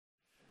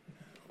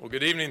Well,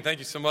 good evening. Thank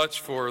you so much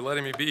for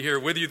letting me be here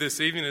with you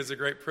this evening. It is a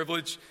great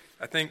privilege.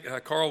 I think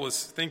Carl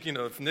was thinking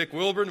of Nick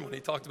Wilburn when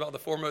he talked about the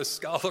foremost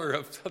scholar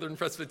of Southern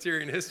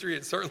Presbyterian history.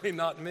 It's certainly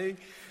not me,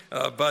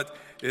 but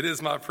it is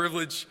my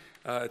privilege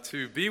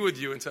to be with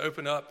you and to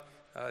open up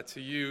to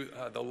you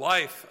the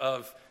life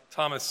of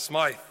Thomas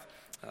Smythe.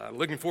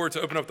 Looking forward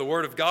to open up the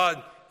Word of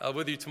God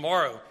with you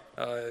tomorrow,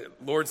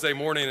 Lord's Day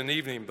morning and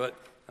evening. But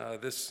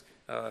this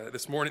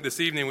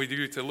evening we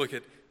do to look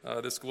at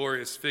this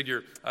glorious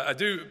figure. I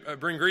do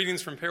bring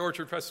greetings from Pear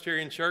Orchard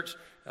Presbyterian Church,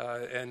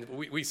 and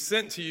we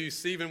sent to you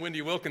Steve and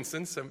Wendy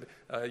Wilkinson. So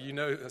you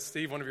know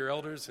Steve, one of your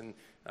elders, and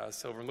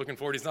so we're looking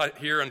forward. He's not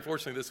here,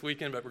 unfortunately, this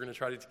weekend, but we're going to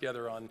try to get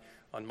together on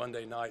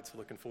Monday night. So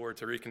looking forward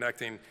to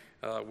reconnecting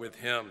with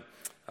him.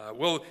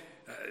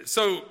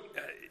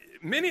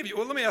 Many of you,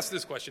 let me ask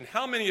this question.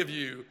 How many of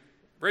you,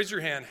 raise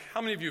your hand,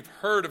 how many of you have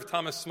heard of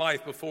Thomas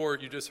Smythe before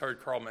you just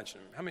heard Carl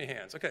mention him? How many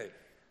hands? Okay.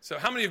 So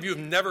how many of you have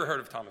never heard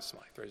of Thomas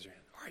Smythe? Raise your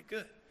hand. All right,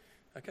 good.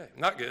 Okay,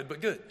 not good, but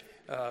good.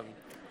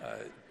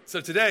 So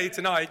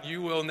tonight,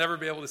 you will never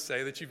be able to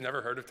say that you've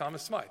never heard of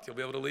Thomas Smythe. You'll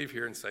be able to leave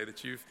here and say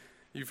that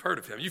you've heard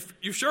of him.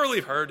 You've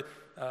surely heard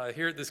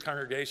here at this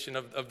congregation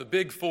of the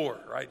big four,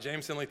 right?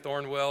 James Henley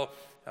Thornwell,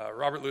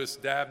 Robert Louis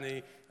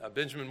Dabney,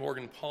 Benjamin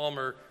Morgan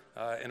Palmer,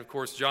 and of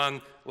course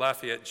John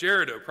Lafayette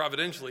Jerideau.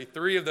 Providentially,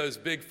 three of those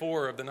big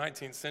four of the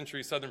 19th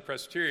century Southern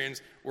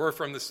Presbyterians were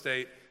from the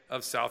state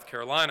of South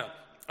Carolina.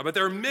 But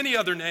there are many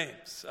other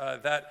names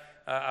that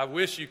I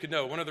wish you could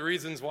know. One of the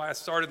reasons why I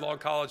started Log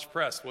College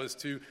Press was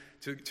to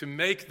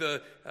make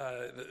the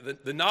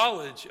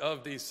knowledge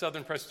of these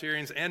Southern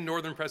Presbyterians and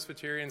Northern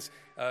Presbyterians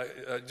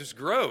just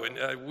grow. And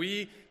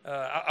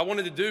I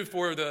wanted to do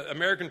for the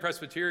American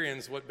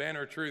Presbyterians what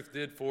Banner of Truth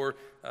did for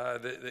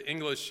the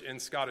English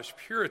and Scottish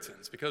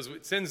Puritans, because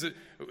it seems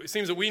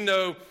that we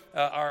know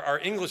our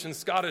English and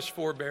Scottish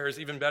forebears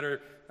even better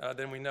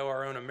than we know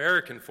our own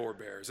American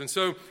forebears. And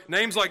so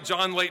names like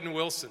John Layton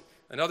Wilson,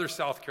 another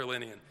South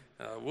Carolinian,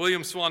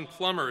 William Swan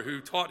Plummer,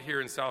 who taught here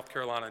in South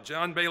Carolina,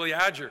 John Bailey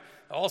Adger,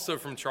 also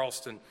from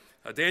Charleston,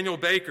 Daniel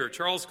Baker,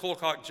 Charles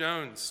Colcock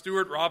Jones,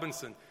 Stuart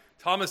Robinson,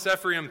 Thomas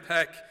Ephraim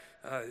Peck,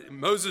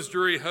 Moses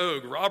Drury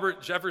Hogue,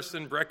 Robert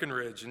Jefferson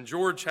Breckinridge, and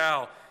George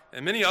Howe,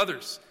 and many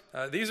others.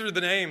 These are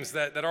the names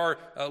that are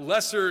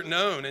lesser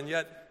known, and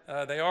yet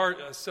they are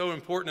so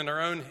important in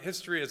our own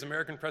history as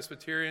American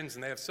Presbyterians,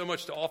 and they have so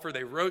much to offer.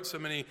 They wrote so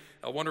many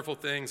wonderful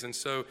things. And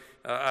so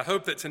I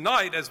hope that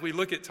tonight, as we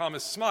look at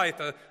Thomas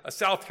Smythe, a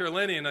South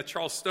Carolinian, a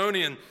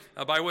Charlestonian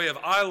by way of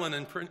Ireland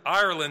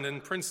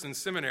and Princeton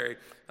Seminary,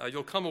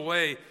 you'll come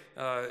away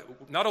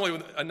not only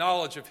with a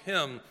knowledge of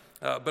him,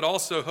 but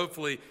also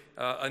hopefully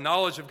a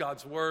knowledge of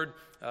God's Word.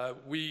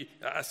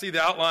 I see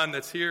the outline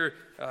that's here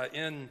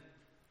in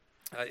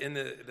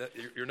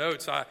your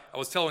notes. I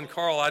was telling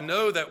Carl, I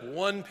know that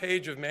one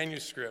page of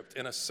manuscript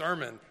in a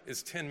sermon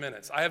is 10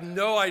 minutes. I have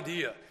no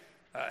idea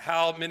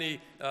how many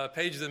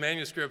pages of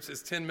manuscripts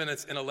is 10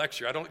 minutes in a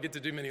lecture. I don't get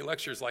to do many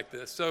lectures like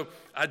this. So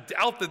I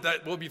doubt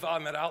that will be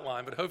on that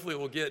outline, but hopefully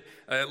we'll get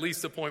at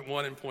least to point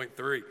 1 and point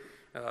 3.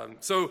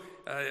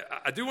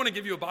 I do want to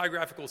give you a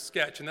biographical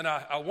sketch, and then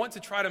I want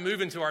to try to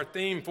move into our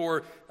theme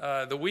for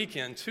the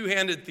weekend,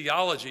 two-handed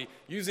theology,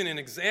 using an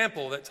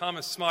example that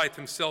Thomas Smythe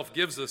himself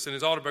gives us in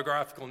his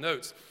autobiographical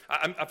notes.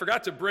 I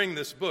forgot to bring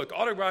this book,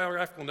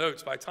 Autobiographical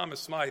Notes by Thomas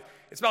Smythe.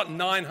 It's about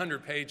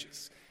 900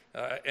 pages.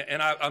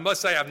 And I must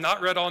say, I've not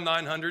read all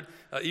 900,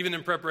 even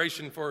in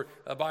preparation for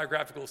a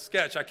biographical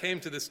sketch. I came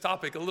to this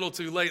topic a little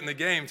too late in the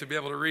game to be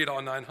able to read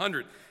all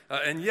 900.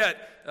 And yet,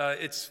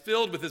 it's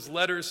filled with his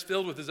letters,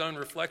 filled with his own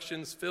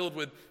reflections, filled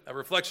with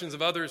reflections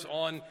of others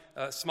on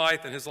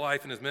Smythe and his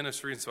life and his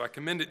ministry. And so I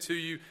commend it to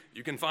you.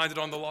 You can find it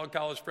on the Log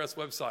College Press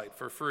website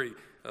for free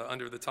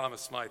under the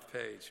Thomas Smythe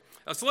page.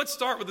 So let's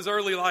start with his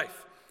early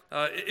life.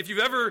 If you've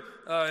ever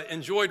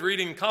enjoyed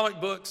reading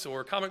comic books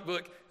or comic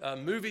book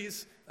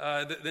movies,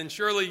 then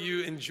surely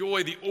you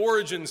enjoy the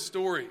origin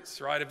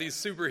stories, right, of these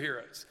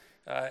superheroes.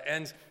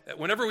 And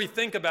whenever we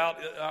think about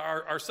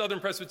our Southern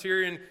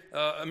Presbyterian,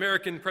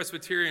 American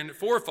Presbyterian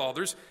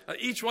forefathers,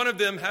 each one of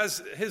them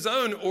has his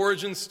own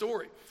origin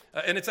story.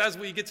 And it's as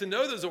we get to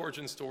know those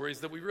origin stories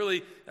that we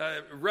really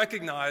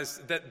recognize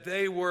that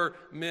they were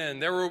men,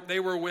 they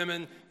were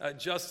women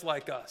just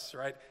like us,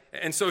 right?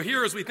 And so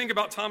here, as we think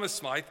about Thomas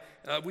Smythe,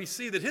 we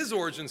see that his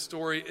origin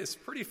story is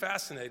pretty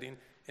fascinating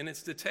in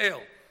its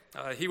detail.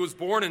 He was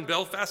born in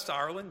Belfast,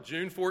 Ireland,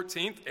 June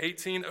 14th,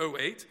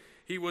 1808.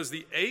 He was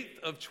the 8th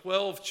of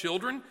 12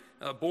 children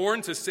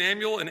born to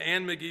Samuel and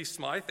Anne McGee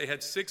Smythe. They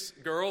had 6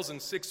 girls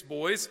and 6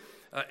 boys,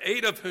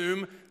 8 of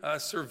whom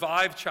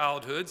survived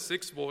childhood,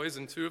 6 boys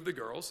and 2 of the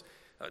girls.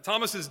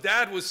 Thomas's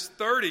dad was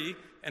 30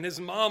 and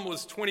his mom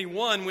was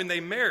 21 when they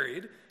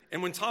married.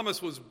 And when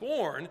Thomas was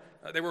born,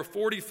 they were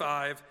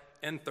 45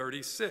 and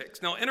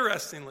 36. Now,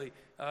 interestingly,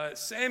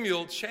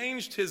 Samuel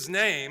changed his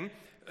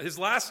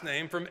last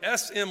name from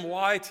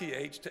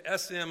S-M-Y-T-H to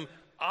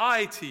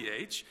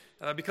S-M-I-T-H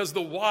because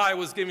the Y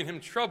was giving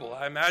him trouble.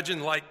 I imagine,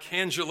 like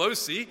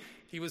Cangelosi,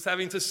 he was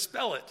having to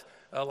spell it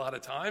a lot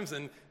of times.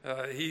 And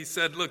he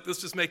said, look,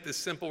 let's just make this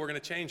simple. We're going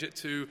to change it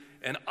to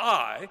an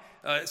I.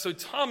 So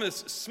Thomas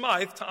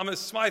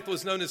Smythe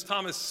was known as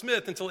Thomas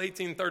Smith until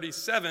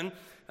 1837,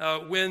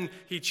 when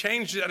he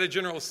changed it at a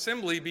General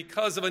Assembly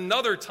because of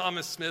another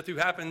Thomas Smith who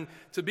happened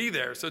to be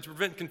there. So to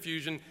prevent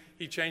confusion,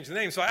 he changed the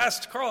name. So I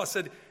asked Carl, I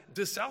said,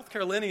 do South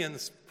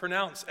Carolinians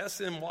pronounce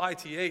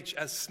S-M-Y-T-H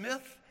as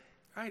Smith?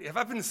 Right? Have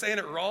I been saying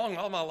it wrong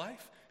all my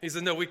life? He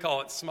said, no, we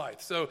call it Smythe.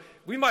 So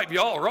we might be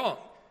all wrong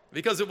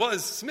because it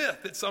was Smith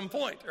at some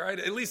point, right?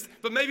 At least,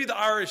 but maybe the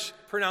Irish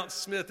pronounce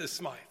Smith as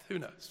Smythe. Who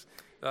knows?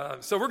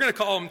 So we're going to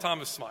call him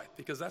Thomas Smythe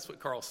because that's what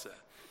Carl said.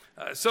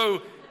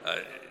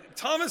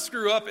 Thomas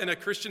grew up in a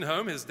Christian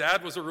home. His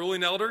dad was a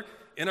ruling elder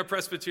in a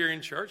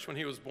Presbyterian church when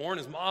he was born.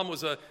 His mom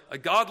was a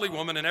godly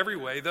woman in every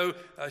way, though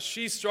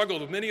she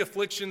struggled with many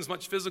afflictions,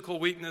 much physical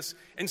weakness,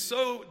 and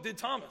so did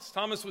Thomas.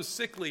 Thomas was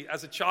sickly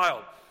as a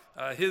child.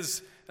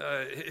 His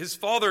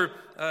father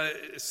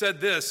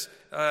said this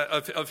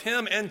of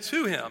him and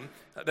to him,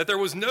 that there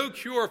was no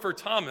cure for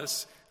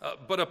Thomas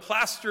but a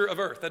plaster of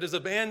earth, that is a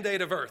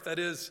Band-Aid of earth, that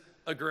is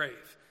a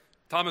grave.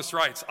 Thomas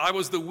writes, I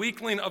was the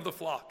weakling of the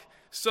flock,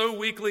 so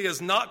weakly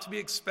as not to be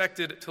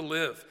expected to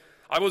live.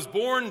 I was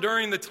born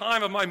during the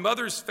time of my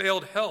mother's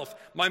failed health.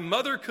 My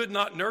mother could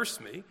not nurse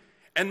me,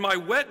 and my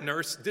wet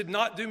nurse did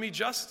not do me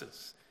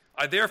justice.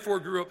 I therefore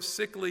grew up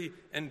sickly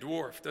and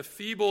dwarfed, a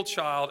feeble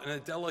child and a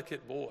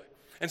delicate boy.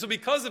 And so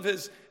because of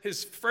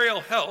his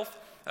frail health,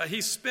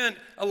 he spent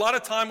a lot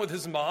of time with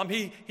his mom.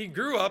 He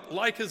grew up,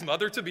 like his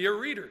mother, to be a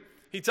reader.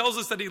 He tells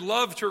us that he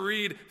loved to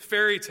read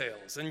fairy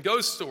tales and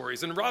ghost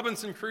stories, and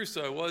Robinson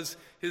Crusoe was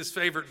his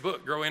favorite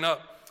book growing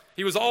up.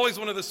 He was always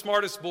one of the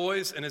smartest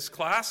boys in his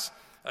class.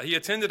 He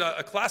attended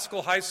a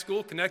classical high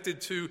school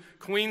connected to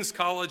Queen's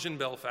College in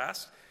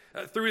Belfast.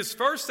 Through his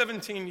first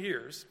 17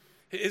 years,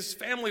 his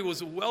family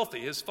was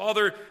wealthy. His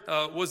father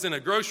was in a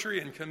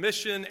grocery and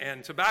commission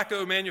and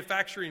tobacco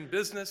manufacturing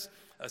business.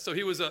 So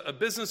he was a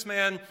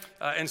businessman.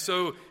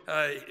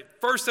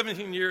 First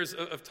 17 years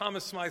of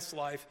Thomas Smythe's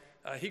life,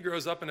 he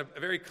grows up in a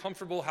very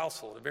comfortable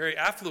household, a very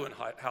affluent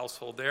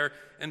household there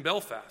in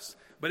Belfast.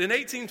 But in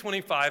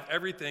 1825,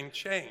 everything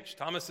changed.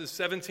 Thomas is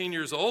 17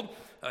 years old.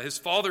 His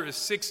father is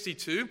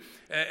 62.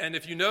 And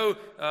if you know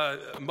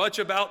much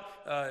about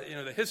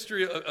the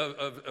history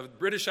of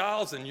British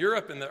Isles and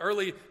Europe in the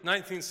early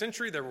 19th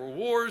century, there were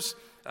wars.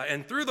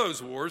 And through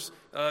those wars,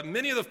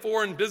 many of the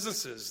foreign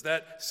businesses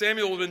that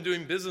Samuel had been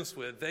doing business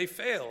with, they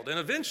failed. And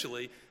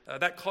eventually,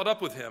 that caught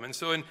up with him. And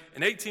so in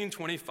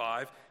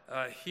 1825,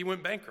 he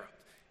went bankrupt.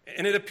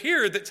 And it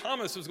appeared that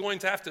Thomas was going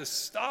to have to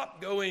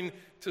stop going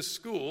to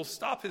school,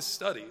 stop his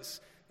studies,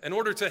 in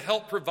order to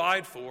help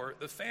provide for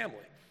the family.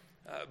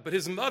 But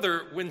his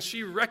mother, when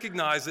she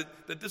recognized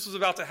that this was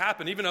about to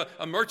happen, even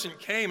a merchant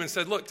came and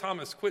said, look,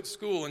 Thomas, quit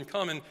school and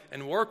come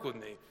and work with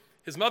me.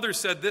 His mother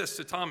said this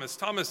to Thomas,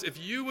 Thomas, if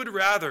you would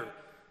rather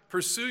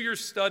pursue your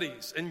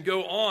studies and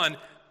go on,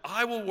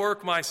 I will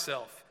work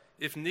myself,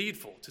 if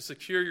needful, to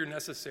secure your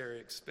necessary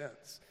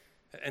expense.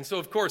 And so,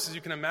 of course, as you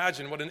can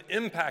imagine, what an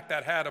impact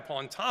that had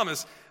upon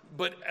Thomas.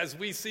 But as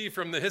we see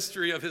from the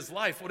history of his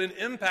life, what an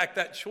impact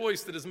that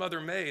choice that his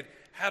mother made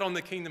had on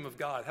the kingdom of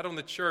God, had on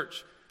the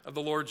church of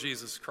the Lord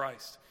Jesus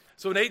Christ.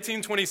 So in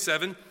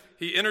 1827,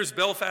 he enters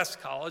Belfast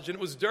College, and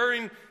it was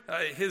during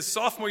his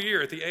sophomore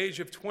year at the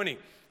age of 20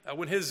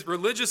 when his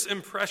religious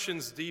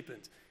impressions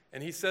deepened.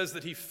 And he says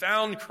that he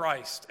found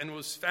Christ and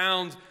was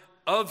found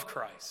of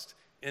Christ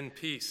in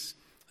peace.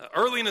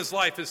 Early in his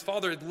life, his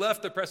father had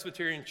left the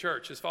Presbyterian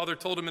church. His father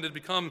told him it had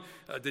become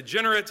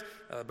degenerate,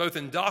 both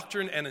in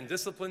doctrine and in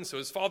discipline. So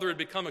his father had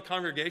become a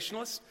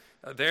Congregationalist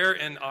there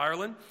in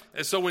Ireland.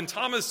 And so when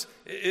Thomas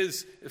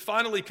is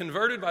finally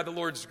converted by the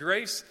Lord's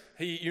grace,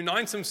 he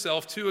unites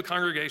himself to a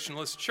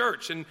Congregationalist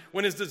church. And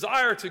when his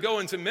desire to go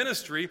into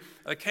ministry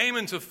came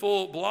into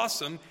full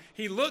blossom,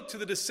 he looked to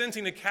the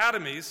dissenting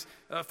academies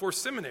for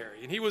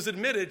seminary. And he was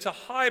admitted to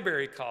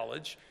Highbury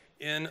College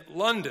in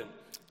London.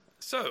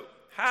 So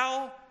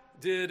how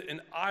did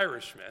an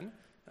Irishman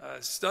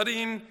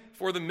studying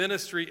for the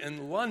ministry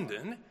in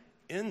London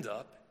end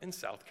up in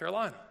South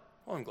Carolina?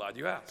 Well, I'm glad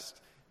you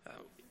asked.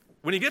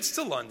 When he gets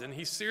to London,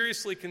 he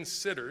seriously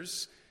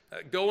considers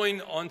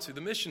going onto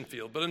the mission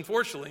field. But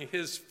unfortunately,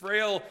 his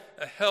frail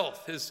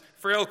health, his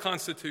frail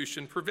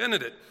constitution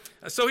prevented it.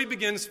 So he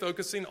begins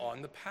focusing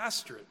on the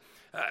pastorate.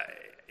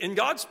 In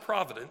God's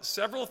providence,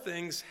 several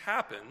things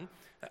happen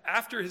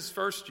after his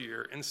first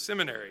year in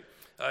seminary.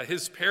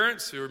 His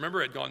parents, who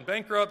remember had gone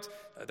bankrupt,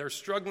 they're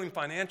struggling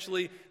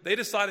financially. They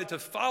decided to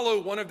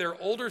follow one of their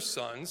older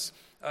sons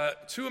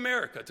to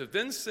America, to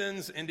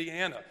Vincennes,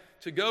 Indiana,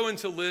 to go and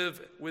to live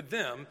with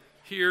them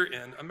here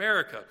in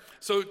America.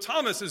 So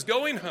Thomas is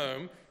going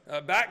home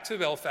back to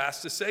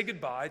Belfast to say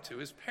goodbye to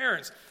his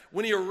parents.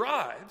 When he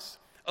arrives,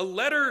 a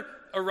letter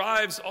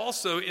arrives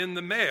also in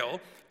the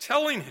mail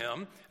telling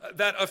him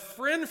that a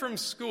friend from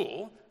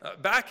school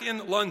back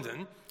in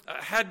London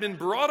had been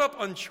brought up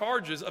on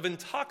charges of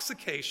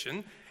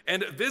intoxication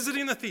and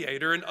visiting the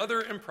theater and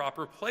other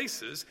improper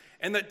places,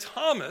 and that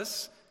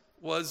Thomas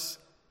was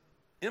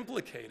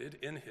implicated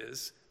in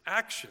his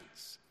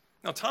actions.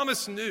 Now,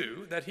 Thomas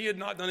knew that he had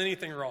not done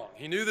anything wrong.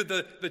 He knew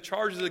that the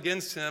charges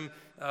against him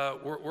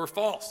were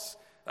false.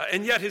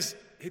 And yet his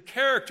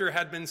character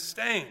had been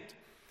stained.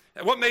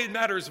 And what made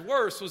matters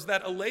worse was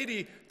that a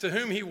lady to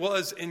whom he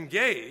was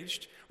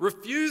engaged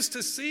refused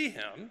to see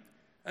him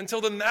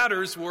until the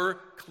matters were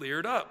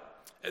cleared up.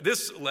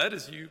 This led,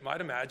 as you might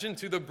imagine,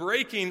 to the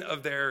breaking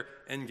of their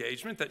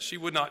engagement, that she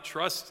would not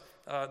trust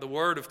the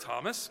word of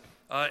Thomas.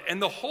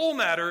 And the whole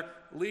matter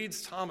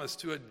leads Thomas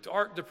to a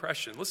dark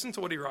depression. Listen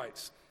to what he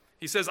writes.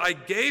 He says, "I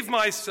gave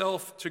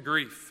myself to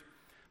grief.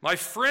 My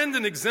friend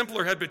and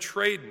exemplar had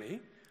betrayed me,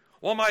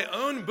 while my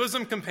own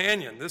bosom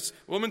companion, this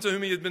woman to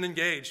whom he had been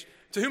engaged,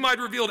 to whom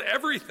I'd revealed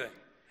everything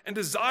and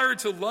desired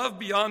to love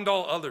beyond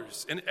all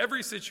others, in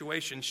every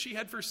situation, she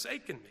had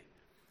forsaken me.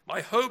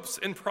 My hopes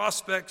and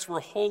prospects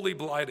were wholly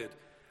blighted.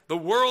 The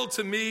world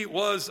to me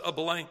was a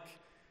blank.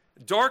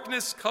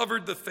 Darkness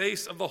covered the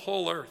face of the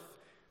whole earth.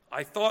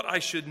 I thought I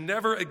should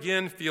never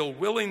again feel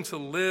willing to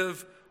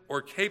live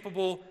or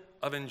capable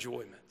of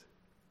enjoyment."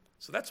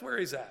 So that's where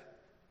he's at.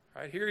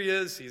 Right, here he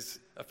is. He's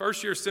a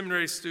first-year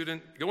seminary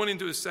student going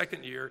into his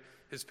second year.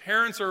 His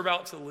parents are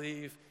about to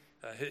leave.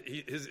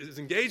 His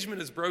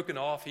engagement is broken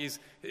off.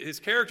 His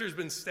character's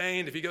been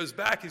stained. If he goes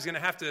back, he's going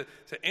to have to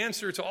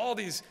answer to all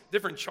these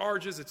different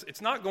charges.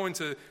 It's not going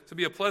to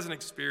be a pleasant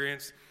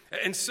experience.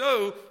 And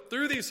so,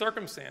 through these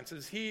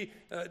circumstances, he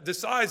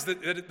decides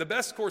that the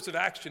best course of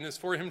action is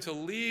for him to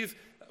leave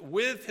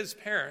with his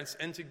parents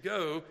and to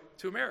go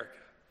to America.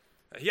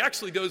 He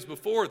actually goes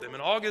before them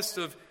in August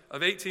of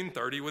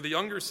 1830 with a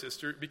younger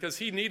sister because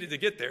he needed to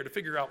get there to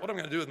figure out what I'm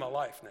going to do with my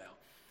life now.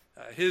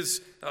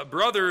 His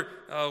brother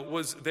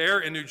was there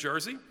in New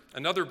Jersey,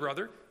 another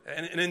brother,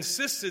 and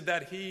insisted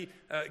that he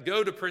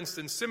go to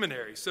Princeton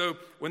Seminary. So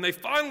when they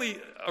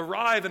finally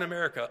arrive in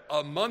America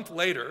a month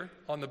later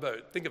on the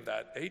boat, think of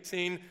that,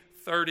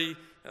 1830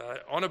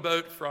 on a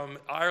boat from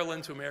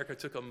Ireland to America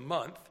took a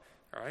month,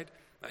 all right?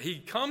 He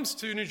comes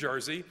to New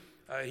Jersey.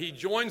 He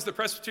joins the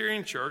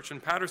Presbyterian Church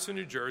in Paterson,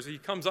 New Jersey. He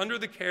comes under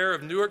the care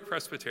of Newark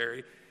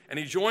Presbytery, and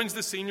he joins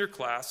the senior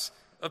class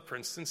of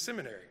Princeton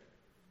Seminary.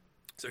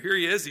 So here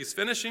he is. He's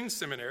finishing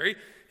seminary.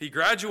 He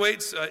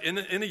graduates in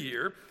a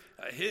year.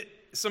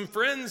 Some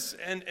friends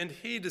and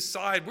he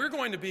decide we're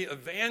going to be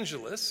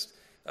evangelists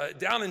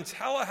down in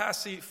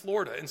Tallahassee,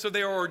 Florida. And so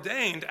they are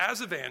ordained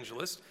as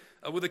evangelists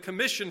with a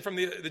commission from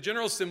the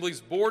General Assembly's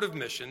Board of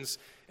Missions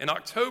in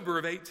October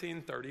of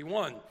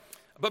 1831.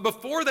 But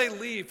before they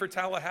leave for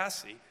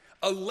Tallahassee,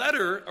 a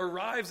letter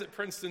arrives at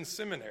Princeton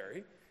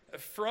Seminary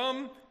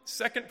from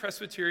Second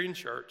Presbyterian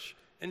Church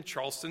in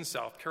Charleston,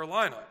 South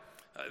Carolina.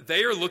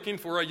 They are looking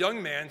for a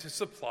young man to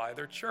supply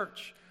their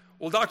church.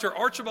 Well, Dr.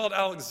 Archibald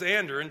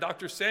Alexander and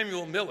Dr.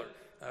 Samuel Miller,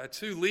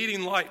 two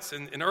leading lights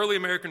in early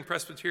American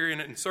Presbyterian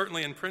and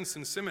certainly in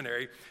Princeton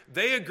Seminary,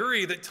 they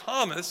agree that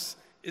Thomas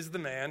is the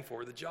man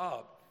for the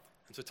job.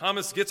 And so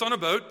Thomas gets on a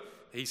boat.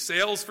 He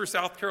sails for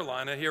South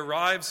Carolina. He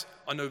arrives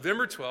on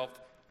November 12th,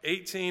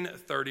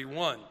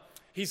 1831.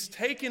 He's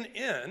taken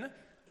in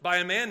by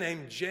a man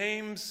named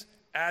James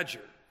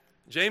Adger.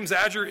 James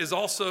Adger is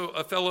also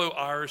a fellow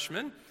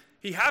Irishman.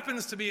 He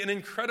happens to be an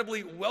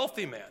incredibly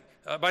wealthy man.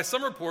 By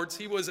some reports,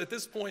 he was at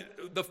this point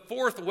the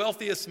fourth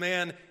wealthiest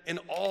man in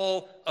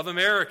all of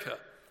America.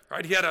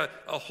 Right? He had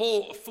a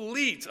whole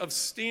fleet of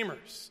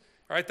steamers,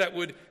 right, that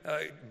would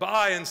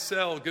buy and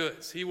sell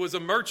goods. He was a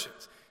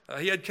merchant.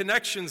 He had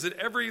connections at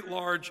every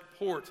large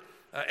port.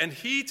 And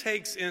he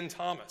takes in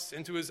Thomas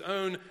into his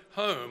own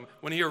home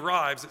when he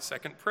arrives at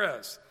Second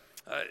Pres.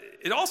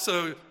 It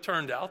also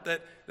turned out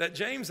that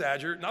James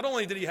Adger, not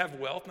only did he have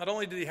wealth, not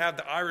only did he have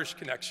the Irish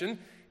connection,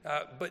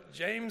 but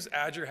James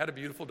Adger had a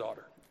beautiful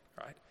daughter,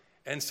 right?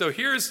 And so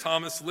here's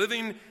Thomas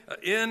living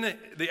in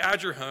the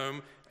Adger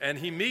home, and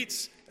he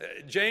meets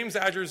James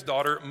Adger's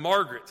daughter,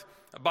 Margaret.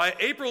 By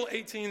April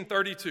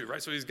 1832,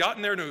 right? So he's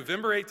gotten there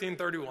November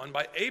 1831.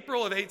 By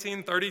April of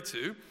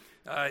 1832,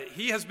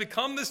 he has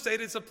become the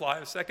stated supply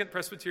of Second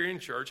Presbyterian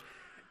Church,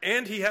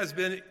 and he has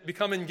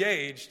become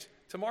engaged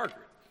to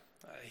Margaret.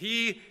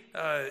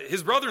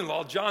 His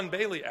brother-in-law, John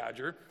Bailey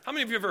Adger. How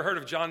many of you have ever heard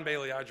of John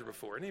Bailey Adger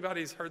before?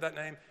 Anybody's heard that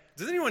name?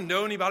 Does anyone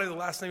know anybody with the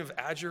last name of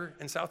Adger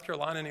in South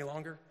Carolina any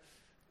longer?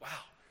 Wow.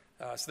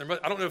 I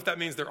don't know if that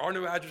means there are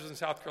no Adgers in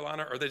South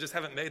Carolina or they just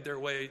haven't made their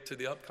way to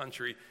the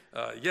upcountry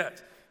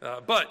yet.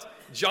 But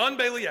John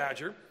Bailey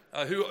Adger,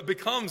 who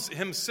becomes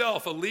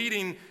himself a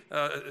leading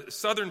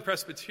Southern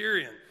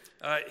Presbyterian,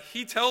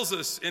 he tells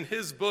us in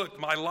his book,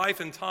 My Life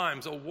and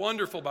Times, a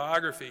wonderful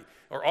biography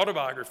or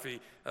autobiography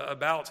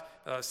about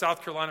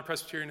South Carolina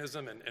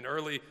Presbyterianism and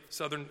early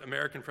Southern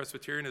American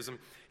Presbyterianism.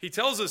 He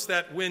tells us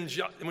that when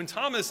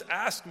Thomas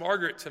asked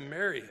Margaret to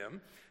marry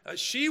him,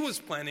 she was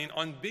planning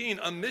on being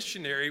a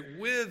missionary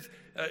with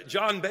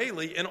John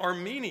Bailey in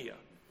Armenia.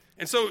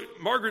 And so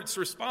Margaret's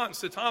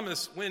response to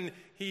Thomas when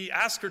he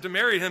asked her to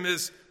marry him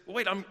is, well,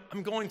 wait,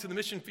 I'm going to the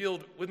mission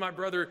field with my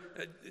brother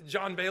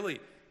John Bailey.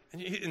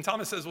 And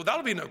Thomas says, well,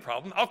 that'll be no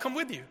problem. I'll come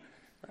with you.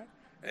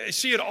 Right?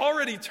 She had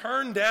already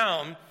turned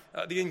down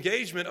the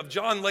engagement of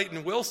John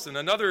Layton Wilson,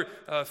 another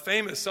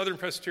famous Southern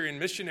Presbyterian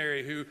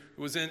missionary who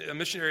was a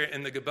missionary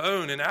in the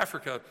Gabon in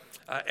Africa.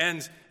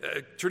 And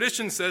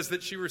tradition says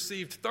that she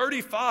received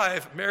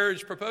 35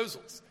 marriage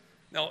proposals.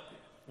 Now,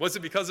 was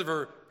it because of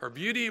her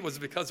beauty? Was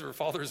it because of her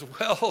father's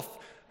wealth?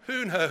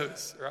 Who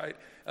knows, right?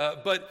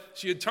 But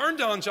she had turned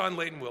down John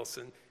Layton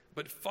Wilson,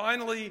 but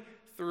finally,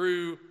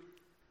 through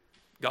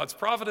God's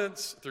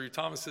providence, through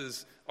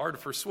Thomas's art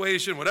of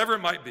persuasion, whatever it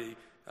might be,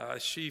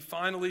 she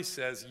finally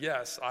says,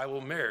 yes, I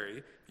will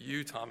marry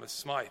you, Thomas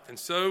Smythe. And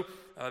so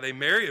they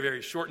marry, a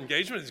very short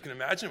engagement, as you can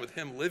imagine, with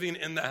him living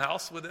in the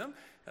house with them.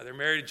 They're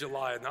married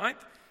July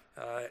 9th,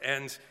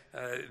 and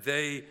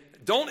they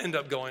don't end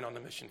up going on the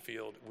mission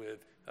field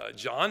with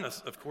John.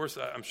 Of course,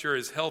 I'm sure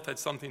his health had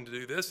something to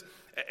do with this.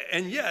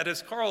 And yet,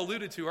 as Carl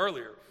alluded to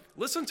earlier,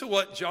 listen to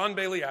what John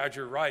Bailey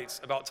Adger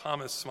writes about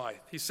Thomas Smythe.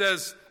 He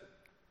says,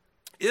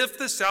 if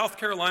the South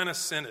Carolina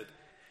Synod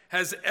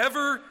has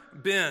ever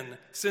been,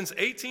 since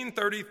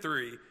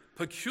 1833,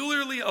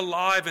 peculiarly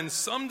alive in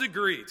some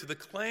degree to the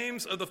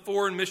claims of the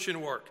foreign mission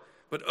work,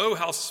 but oh,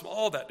 how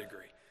small that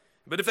degree.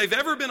 But if they've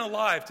ever been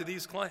alive to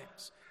these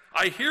claims,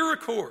 I here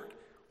record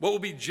what will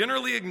be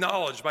generally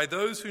acknowledged by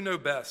those who know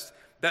best,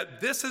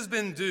 that this has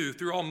been due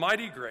through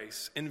almighty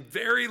grace in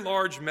very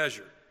large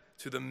measure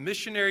to the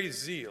missionary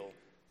zeal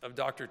of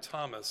Dr.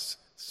 Thomas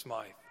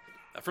Smythe.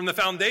 From the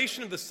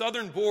foundation of the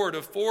Southern Board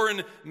of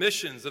Foreign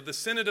Missions of the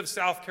Synod of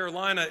South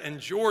Carolina and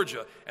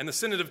Georgia and the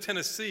Synod of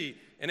Tennessee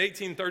in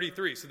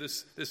 1833, so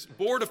this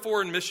Board of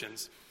Foreign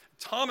Missions,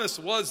 Thomas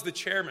was the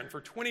chairman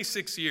for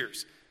 26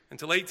 years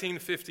until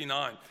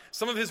 1859.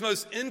 Some of his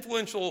most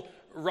influential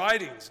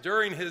writings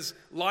during his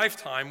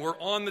lifetime were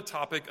on the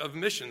topic of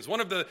missions.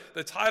 One of the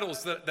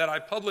titles that I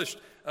published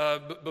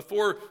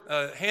before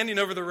handing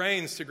over the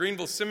reins to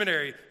Greenville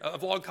Seminary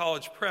of Log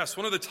College Press,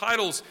 one of the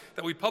titles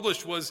that we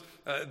published was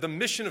The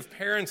Mission of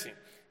Parenting,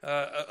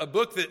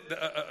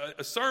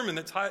 a sermon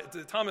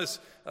that Thomas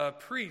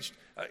preached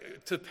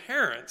to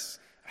parents,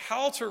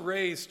 how to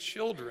raise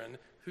children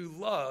who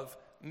love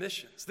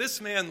missions.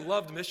 This man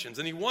loved missions,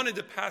 and he wanted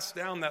to pass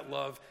down that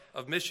love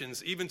of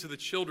missions even to the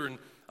children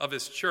of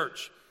his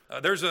church.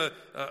 There's a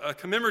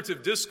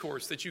commemorative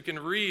discourse that you can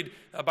read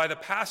by the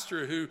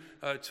pastor who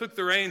took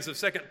the reins of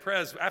Second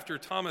Pres after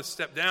Thomas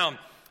stepped down,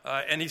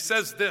 and he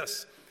says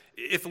this: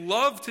 if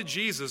love to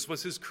Jesus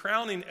was his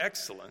crowning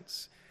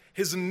excellence,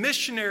 his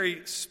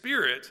missionary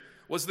spirit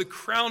was the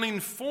crowning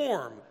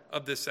form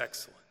of this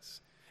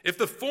excellence. If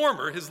the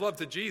former, his love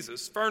to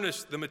Jesus,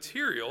 furnished the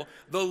material,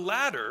 the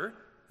latter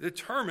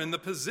determined the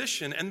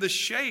position and the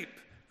shape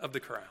of the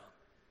crown.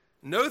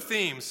 No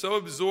theme so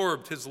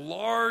absorbed his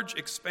large,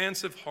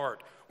 expansive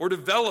heart or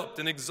developed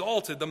and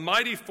exalted the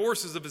mighty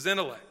forces of his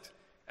intellect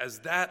as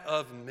that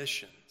of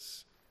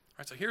missions. All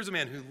right, so here's a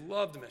man who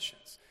loved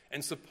missions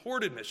and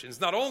supported missions,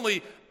 not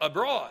only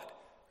abroad,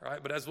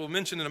 right, but as we'll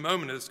mention in a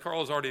moment, as Carl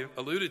has already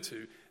alluded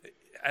to,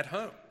 at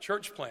home,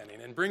 church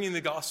planting and bringing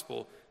the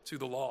gospel to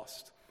the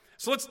lost.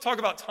 So let's talk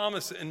about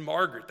Thomas and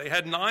Margaret. They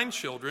had 9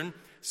 children,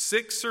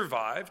 6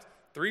 survived,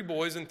 3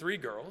 boys and 3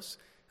 girls.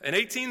 In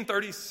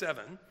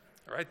 1837,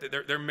 all right,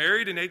 they're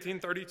married in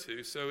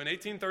 1832. So in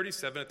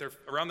 1837,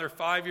 around their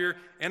 5-year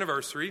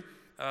anniversary,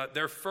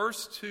 their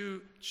first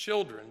 2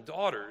 children,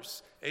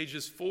 daughters,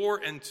 ages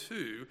 4 and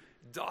 2,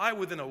 die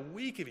within a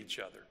week of each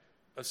other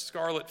of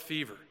scarlet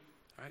fever.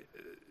 All right?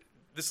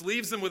 This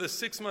leaves them with a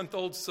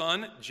 6-month-old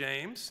son,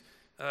 James.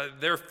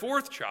 Their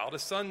 4th child, a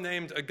son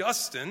named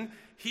Augustine,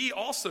 he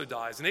also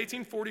dies in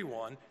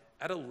 1841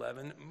 at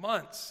 11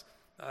 months.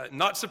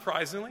 Not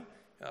surprisingly,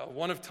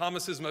 one of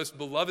Thomas's most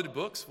beloved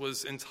books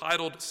was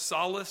entitled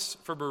Solace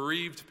for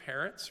Bereaved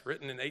Parents,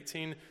 written in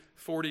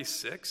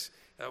 1846.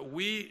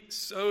 We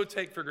so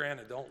take for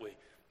granted, don't we,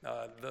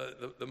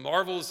 the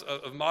marvels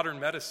of modern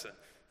medicine,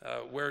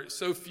 where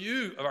so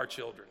few of our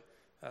children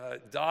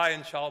die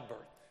in childbirth,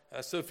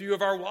 so few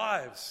of our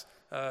wives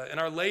and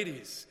our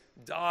ladies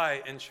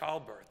die in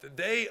childbirth.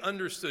 They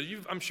understood.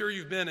 I'm sure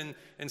you've been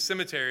in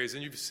cemeteries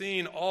and you've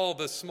seen all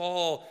the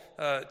small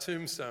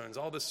tombstones,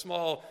 all the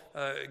small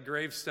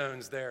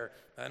gravestones there,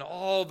 and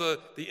all the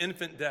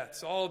infant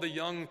deaths, all the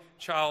young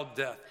child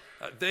death.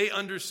 They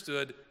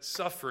understood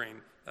suffering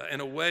in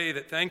a way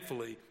that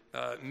thankfully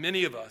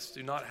many of us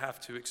do not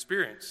have to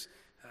experience.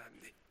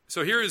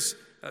 So here is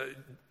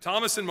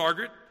Thomas and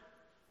Margaret,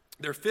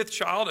 their 5th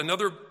child.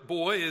 Another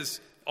boy is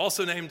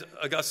also named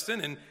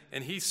Augustine,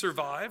 and he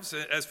survives.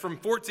 As from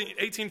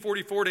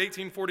 1844 to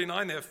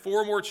 1849, they have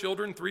 4 more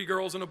children, 3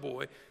 girls and a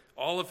boy,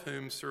 all of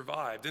whom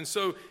survived. And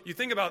so you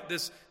think about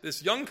this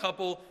young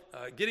couple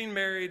getting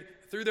married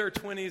through their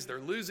 20s, they're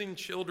losing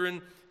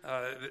children,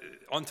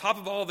 on top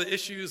of all the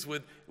issues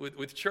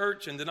with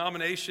church and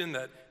denomination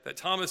that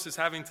Thomas is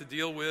having to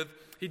deal with.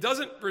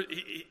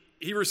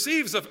 He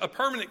receives a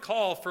permanent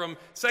call from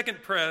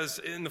Second Pres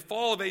in the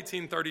fall of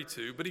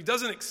 1832, but he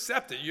doesn't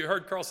accept it. You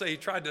heard Carl say he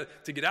tried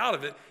to get out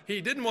of it.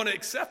 He didn't want to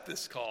accept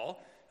this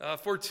call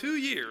for 2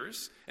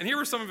 years, and here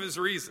were some of his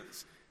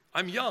reasons.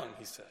 I'm young,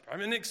 he said.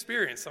 I'm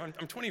inexperienced. I'm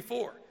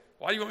 24.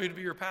 Why do you want me to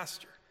be your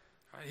pastor?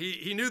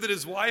 He knew that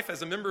his wife,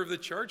 as a member of the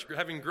church,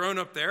 having grown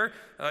up there,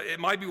 it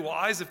might be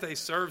wise if they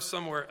served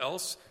somewhere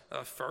else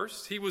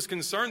first. He was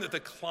concerned that the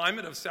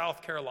climate of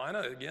South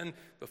Carolina, again,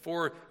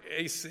 before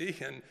AC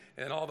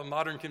and all the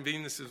modern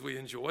conveniences we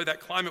enjoy, that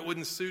climate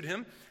wouldn't suit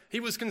him. He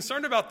was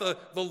concerned about the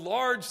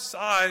large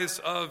size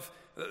of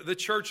the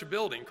church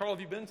building. Carl,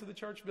 have you been to the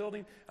church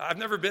building? I've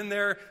never been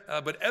there,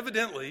 but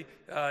evidently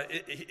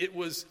it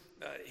was...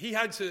 he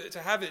had to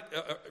have it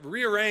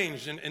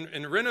rearranged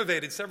and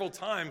renovated several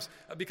times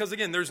because,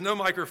 again, there's no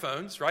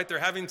microphones, right? They're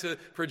having to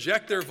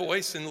project their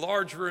voice in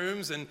large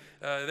rooms, and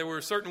there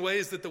were certain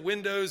ways that the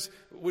windows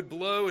would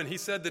blow, and he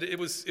said that it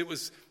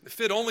was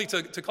fit only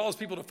to cause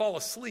people to fall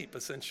asleep,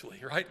 essentially,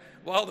 right?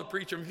 While the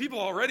preacher, people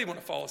already want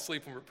to fall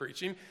asleep when we're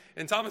preaching,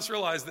 and Thomas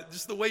realized that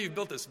just the way you've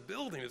built this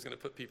building is going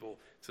to put people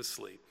to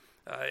sleep.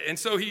 And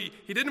so he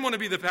didn't want to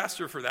be the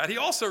pastor for that. He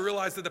also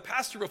realized that the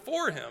pastor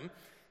before him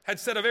had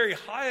set a very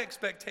high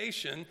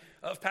expectation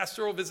of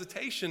pastoral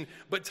visitation,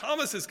 but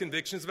Thomas's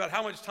convictions about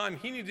how much time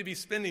he needed to be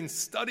spending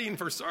studying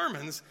for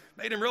sermons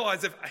made him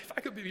realize if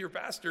I could be your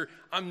pastor,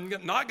 I'm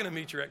not going to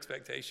meet your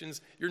expectations.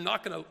 You're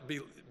not going to be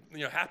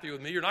happy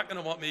with me. You're not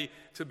going to want me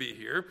to be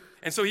here.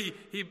 And so he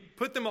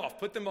put them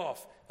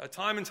off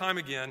time and time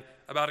again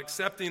about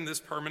accepting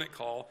this permanent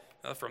call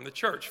from the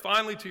church.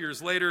 Finally, 2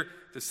 years later,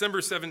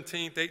 December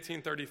 17th,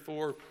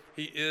 1834,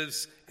 he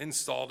is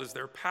installed as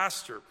their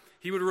pastor.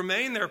 He would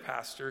remain their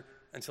pastor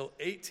until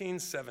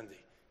 1870,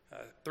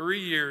 3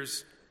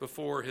 years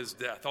before his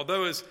death.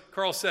 Although, as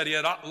Carl said, he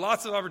had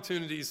lots of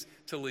opportunities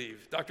to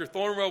leave. Dr.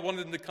 Thornwell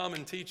wanted him to come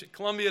and teach at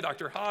Columbia.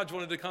 Dr. Hodge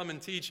wanted to come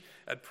and teach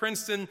at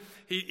Princeton.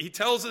 He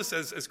tells us,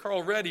 as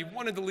Carl read, he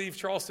wanted to leave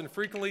Charleston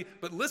frequently,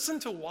 but listen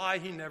to why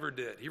he never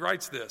did. He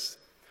writes this: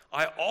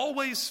 "I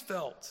always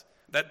felt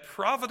that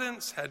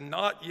Providence had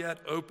not yet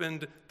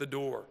opened the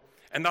door,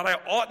 and that I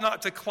ought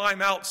not to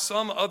climb out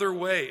some other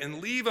way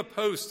and leave a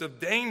post of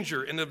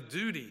danger and of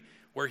duty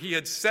where he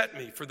had set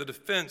me for the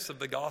defense of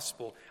the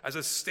gospel as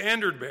a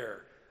standard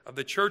bearer of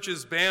the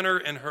church's banner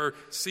in her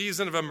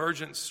season of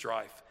emergent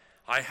strife.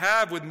 I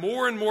have, with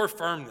more and more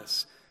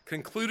firmness,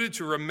 concluded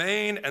to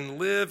remain and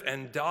live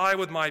and die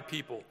with my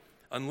people,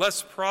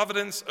 unless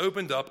Providence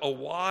opened up a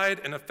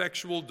wide and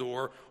effectual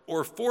door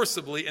or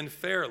forcibly and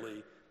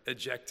fairly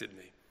ejected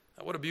me."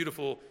 Now, what a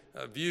beautiful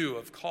view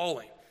of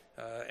calling.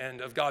 And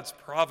of God's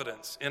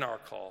providence in our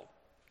call.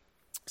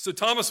 So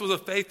Thomas was a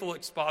faithful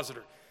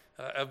expositor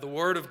of the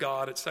Word of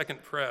God at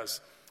Second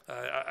Pres.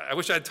 I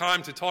wish I had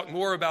time to talk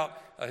more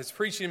about his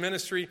preaching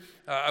ministry.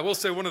 I will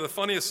say one of the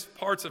funniest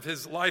parts of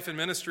his life and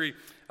ministry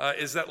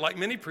is that, like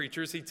many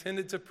preachers, he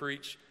tended to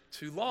preach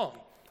too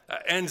long.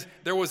 And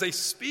there was a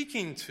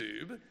speaking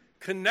tube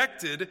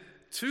connected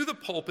to the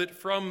pulpit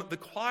from the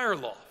choir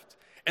loft.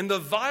 And the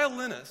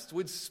violinist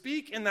would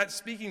speak in that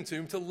speaking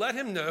tube to let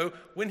him know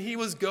when he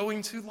was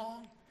going too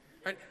long.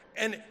 Right?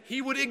 And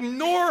he would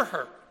ignore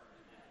her.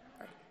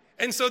 Right?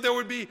 And so there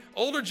would be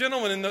older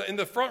gentlemen in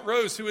the front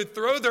rows who would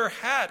throw their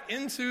hat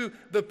into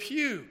the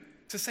pew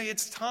to say,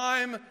 "It's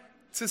time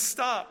to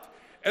stop."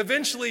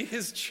 Eventually,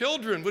 his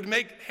children would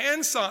make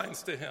hand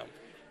signs to him,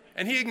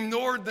 and he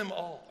ignored them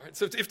all. Right?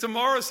 So if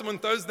tomorrow someone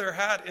throws their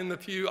hat in the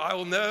pew, I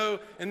will know,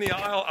 in the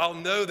aisle, I'll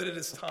know that it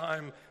is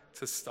time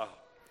to stop.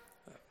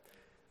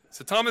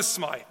 So Thomas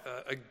Smythe,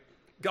 a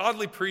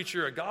godly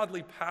preacher, a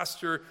godly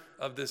pastor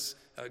of this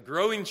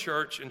growing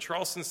church in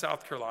Charleston,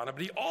 South Carolina,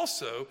 but he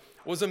also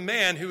was a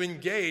man who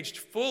engaged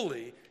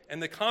fully in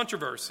the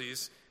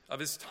controversies of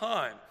his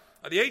time.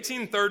 The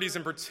 1830s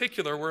in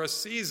particular were a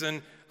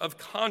season of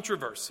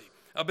controversy.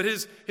 But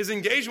his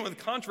engagement with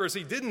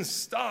controversy didn't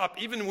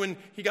stop even when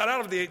he got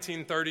out of the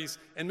 1830s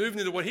and moved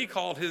into what he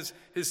called his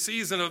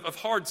season of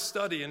hard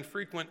study and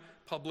frequent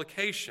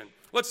publication.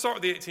 Let's start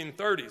with the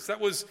 1830s. That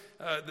was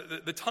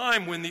the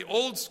time when the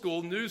old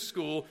school, new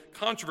school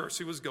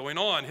controversy was going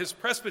on. His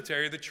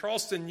presbytery, the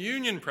Charleston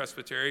Union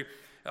Presbytery,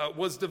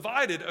 was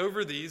divided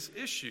over these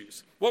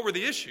issues. What were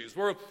the issues?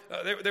 Well,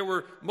 there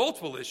were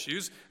multiple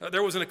issues.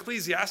 There was an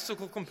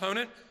ecclesiastical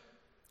component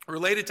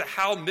related to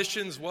how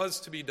missions was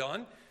to be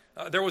done.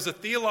 There was a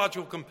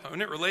theological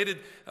component related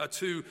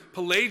to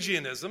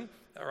Pelagianism,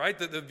 all right,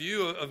 the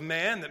view of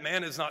man, that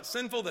man is not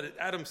sinful, that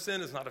Adam's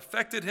sin has not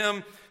affected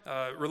him,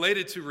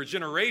 related to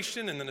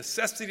regeneration and the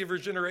necessity of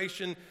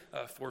regeneration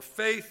for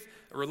faith,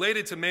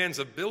 related to man's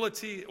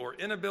ability or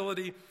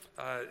inability,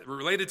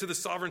 related to the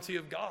sovereignty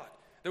of God.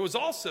 There was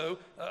also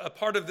a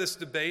part of this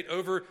debate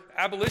over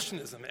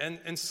abolitionism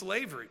and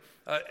slavery.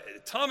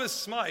 Thomas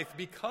Smythe,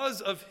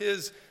 because of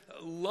his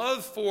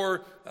love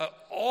for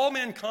all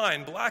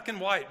mankind, black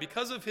and white,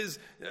 because of his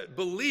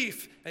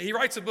belief, he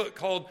writes a book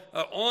called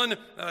On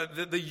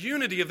the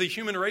Unity of the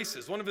Human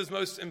Races, one of his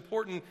most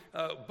important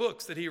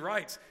books that he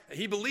writes.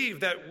 He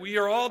believed that we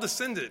are all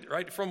descended,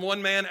 right, from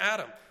one man,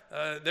 Adam.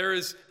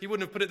 He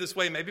wouldn't have put it this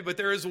way maybe, but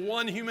there is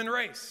one human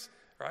race,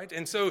 right?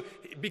 And so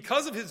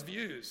because of his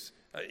views,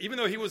 even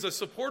though he was a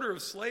supporter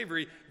of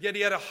slavery, yet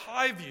he had a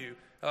high view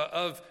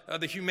of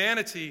the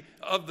humanity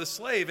of the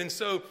slave. And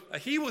so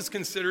he was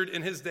considered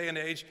in his day and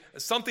age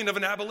something of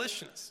an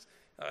abolitionist.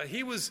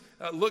 He was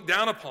looked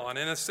down upon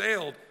and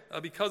assailed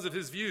because of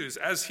his views.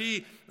 As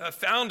he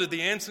founded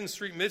the Anson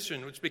Street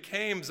Mission, which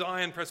became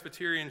Zion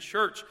Presbyterian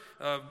Church,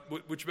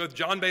 which both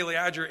John Bailey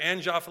Adger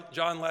and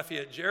John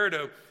Lafayette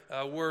Jerideau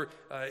were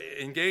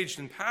engaged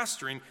in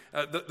pastoring,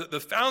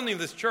 the founding of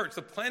this church,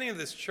 the planning of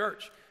this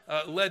church,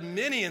 led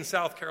many in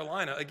South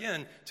Carolina,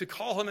 again, to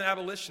call him an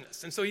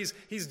abolitionist. And so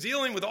he's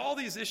dealing with all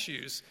these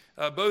issues,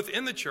 both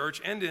in the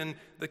church and in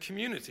the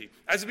community.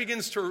 As he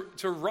begins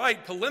to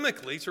write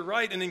polemically, to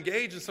write and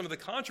engage in some of the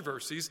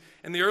controversies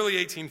in the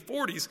early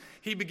 1840s,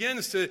 he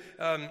begins to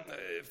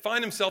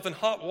find himself in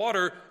hot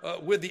water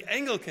with the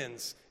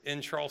Anglicans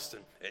in Charleston.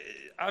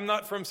 I'm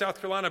not from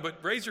South Carolina,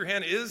 but raise your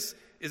hand, is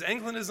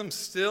Anglicanism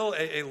still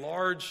a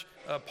large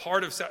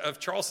part of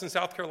Charleston,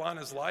 South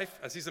Carolina's life?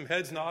 I see some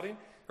heads nodding.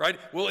 Right?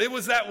 Well, it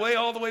was that way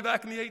all the way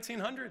back in the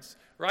 1800s,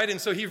 right?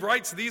 And so he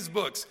writes these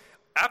books: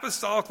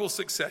 Apostolical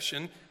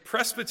Succession,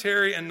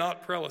 Presbytery and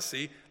Not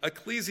Prelacy,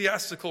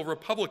 Ecclesiastical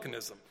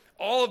Republicanism.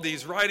 All of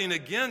these writing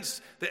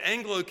against the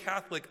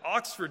Anglo-Catholic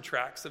Oxford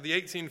tracts of the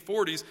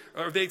 1840s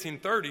or the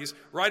 1830s,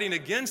 writing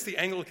against the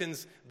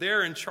Anglicans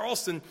there in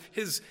Charleston.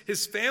 His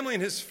family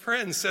and his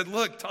friends said,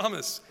 "Look,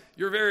 Thomas,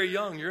 you're very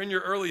young. You're in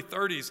your early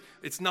 30s.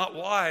 It's not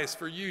wise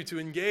for you to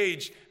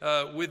engage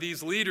with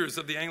these leaders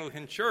of the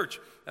Anglican Church."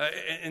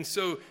 And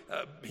so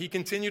he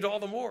continued all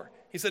the more.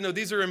 He said, "No,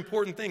 these are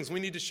important things. We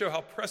need to show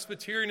how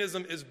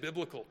Presbyterianism is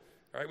biblical.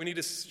 Right? We need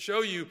to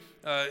show you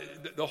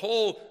the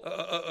whole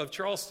of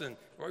Charleston,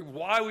 right?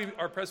 Why we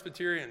are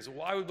Presbyterians,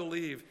 why we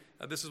believe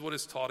this is what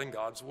is taught in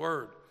God's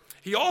Word."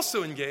 He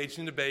also engaged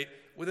in debate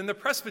within the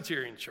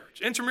Presbyterian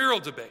Church, intramural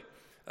debate.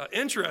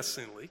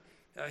 Interestingly,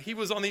 he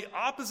was on the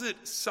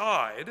opposite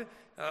side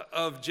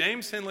of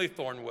James Henley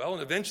Thornwell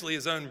and eventually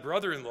his own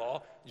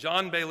brother-in-law,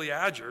 John Bailey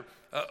Adger,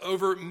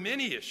 over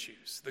many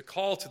issues: the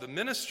call to the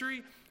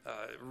ministry,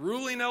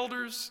 ruling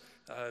elders,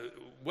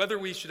 whether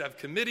we should have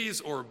committees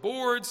or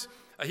boards.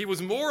 He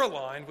was more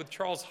aligned with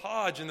Charles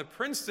Hodge and the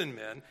Princeton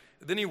men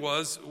than he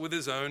was with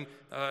his own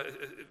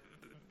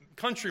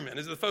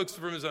countrymen, the folks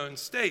from his own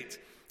state.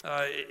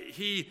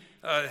 There's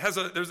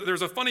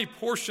a funny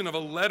portion of a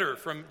letter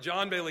from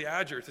John Bailey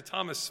Adger to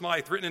Thomas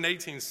Smythe, written in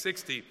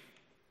 1860,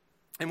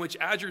 in which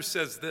Adger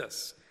says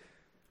this: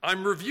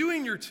 "I'm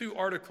reviewing your 2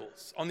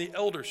 articles on the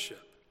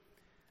eldership.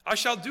 I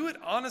shall do it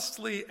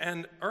honestly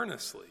and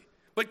earnestly,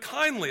 but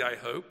kindly, I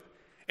hope,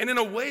 and in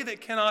a way that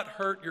cannot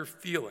hurt your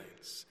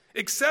feelings,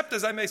 except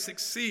as I may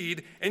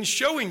succeed in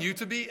showing you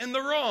to be in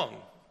the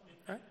wrong."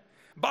 Right?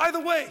 "By the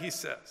way," he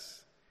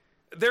says,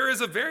 "there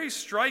is a very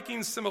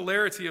striking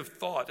similarity of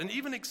thought and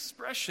even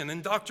expression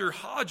in Dr.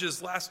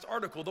 Hodge's last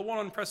article, the one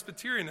on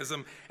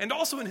Presbyterianism, and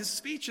also in his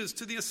speeches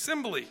to the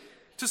assembly,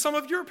 to some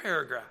of your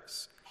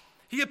paragraphs.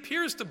 He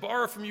appears to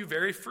borrow from you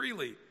very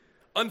freely.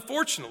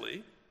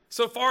 Unfortunately,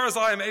 so far as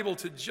I am able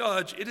to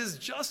judge, it is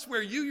just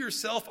where you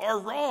yourself are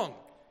wrong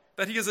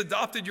that he has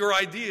adopted your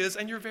ideas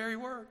and your very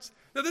words."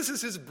 Now, this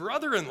is his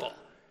brother-in-law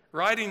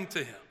writing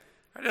to him.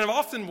 And I've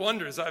often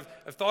wondered, as I've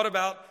thought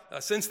about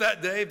since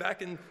that day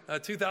back in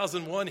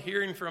 2001,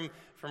 hearing from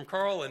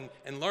Carl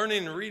and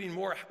learning and reading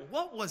more,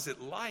 what was it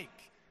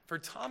like for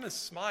Thomas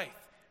Smythe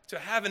to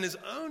have in his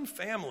own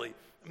family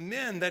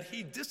men that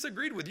he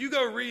disagreed with? You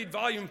go read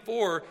volume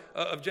 4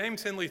 of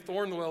James Henley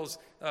Thornwell's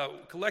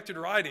collected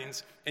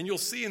writings, and you'll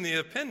see in the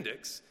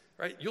appendix,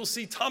 right, you'll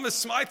see Thomas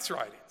Smythe's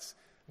writings.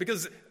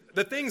 Because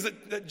the things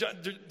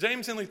that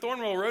James Henley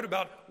Thornwell wrote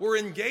about were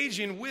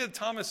engaging with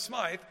Thomas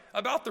Smythe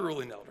about the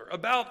ruling elder,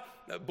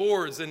 about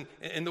boards and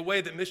the way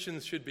that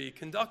missions should be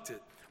conducted.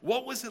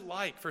 What was it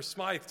like for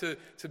Smythe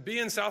to be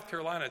in South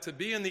Carolina, to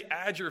be in the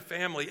Adger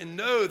family, and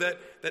know that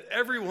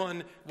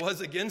everyone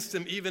was against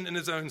him, even in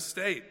his own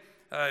state?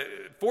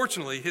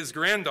 Fortunately, his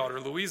granddaughter,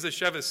 Louisa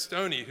Chevis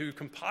Stoney, who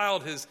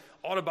compiled his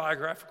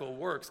autobiographical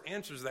works,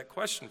 answers that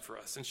question for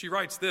us. And she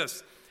writes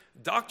this: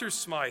 "Dr.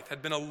 Smythe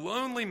had been a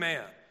lonely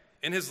man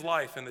in his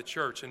life in the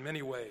church in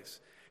many ways.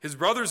 His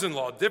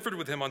brothers-in-law differed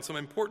with him on some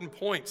important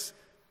points.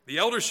 The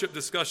eldership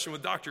discussion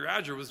with Dr.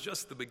 Adger was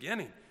just the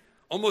beginning.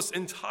 Almost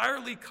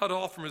entirely cut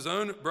off from his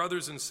own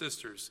brothers and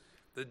sisters,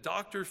 the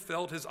doctor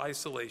felt his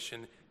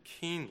isolation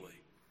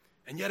keenly.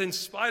 And yet, in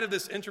spite of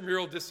this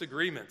intramural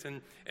disagreement,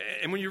 and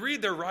when you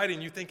read their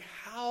writing, you think,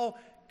 how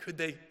could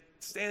they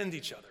stand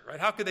each other, right?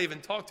 How could they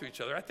even talk to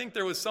each other? I think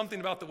there was something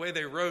about the way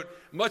they wrote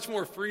much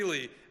more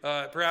freely,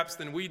 perhaps,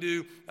 than we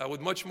do,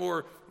 with much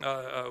more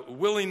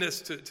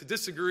willingness to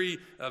disagree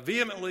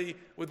vehemently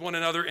with one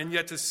another, and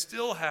yet to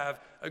still have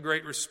a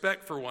great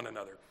respect for one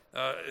another.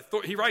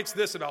 He writes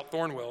this about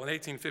Thornwell in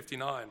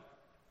 1859.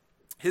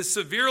 "His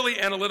severely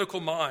analytical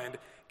mind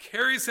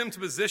carries him to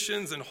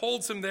positions and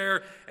holds him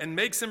there and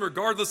makes him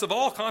regardless of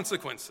all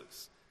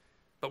consequences.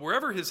 But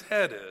wherever his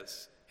head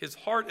is, his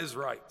heart is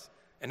right,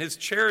 and his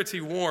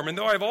charity warm. And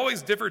though I've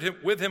always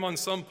differed with him on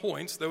some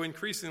points, though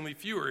increasingly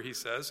fewer," he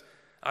says,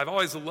 "I've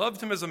always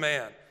loved him as a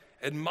man,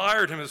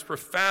 admired him as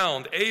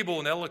profound, able,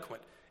 and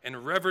eloquent,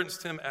 and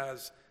reverenced him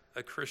as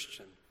a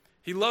Christian."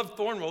 He loved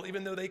Thornwell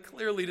even though they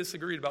clearly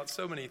disagreed about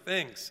so many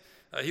things.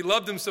 He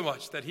loved him so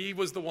much that he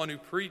was the one who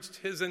preached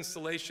his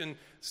installation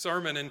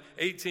sermon in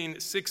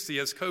 1860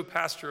 as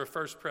co-pastor of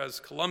First Pres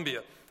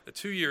Columbia,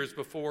 2 years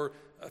before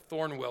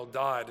Thornwell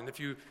died. And if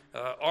you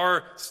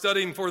are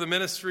studying for the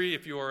ministry,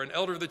 if you are an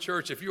elder of the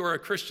church, if you are a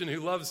Christian who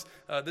loves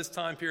this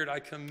time period, I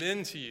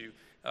commend to you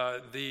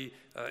the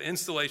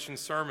installation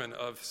sermon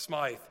of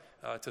Smythe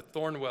to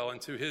Thornwell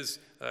and to his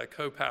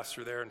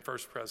co-pastor there in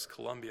First Pres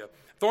Columbia.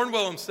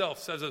 Thornwell himself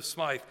says of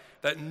Smythe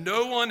that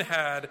no one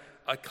had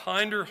a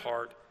kinder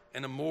heart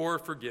and a more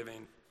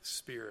forgiving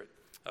spirit.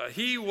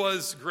 He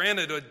was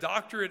granted a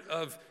doctorate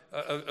of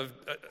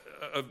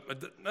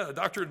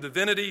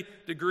divinity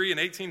degree in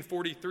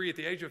 1843 at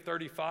the age of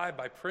 35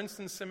 by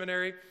Princeton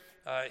Seminary.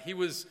 He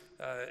was,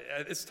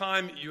 at this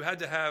time, you had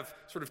to have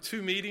sort of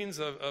 2 meetings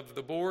of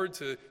the board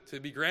to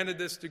be granted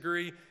this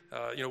degree.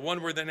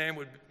 One where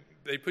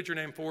they put your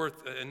name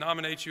forth and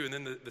nominate you, and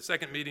then the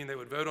second meeting they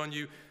would vote on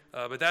you.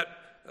 But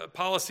that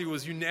policy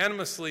was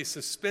unanimously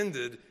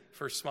suspended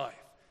for Smythe.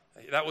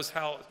 That was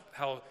how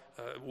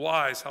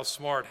wise, how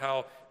smart,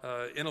 how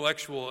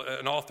intellectual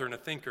an author and a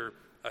thinker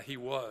he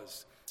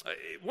was.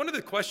 One of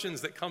the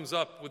questions that comes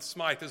up with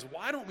Smythe is,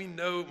 why don't we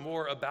know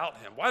more about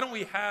him? Why don't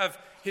we have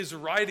his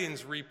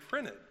writings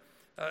reprinted?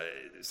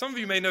 Some of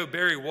you may know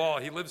Barry Wall.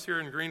 He lives here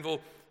in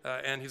Greenville,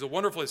 and he's a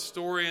wonderful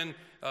historian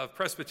of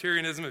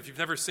Presbyterianism. If you've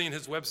never seen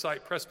his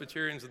website,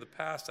 Presbyterians of the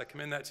Past, I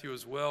commend that to you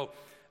as well.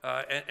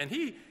 And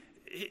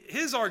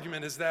his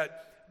argument is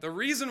that the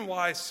reason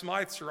why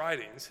Smythe's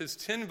writings, his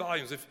 10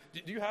 volumes,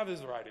 do you have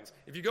his writings?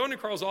 If you go into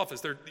Carl's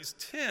office, there are these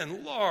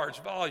 10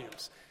 large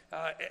volumes.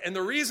 And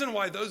the reason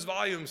why those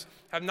volumes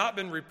have not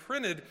been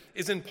reprinted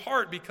is in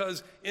part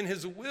because in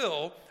his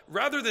will,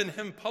 rather than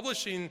him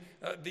publishing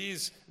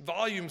these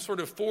volumes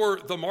sort of for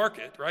the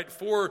market, right,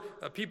 for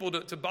people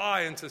to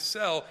buy and to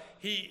sell,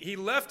 he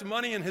left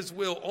money in his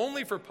will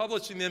only for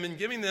publishing them and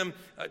giving them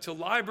to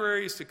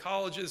libraries, to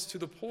colleges, to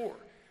the poor.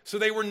 So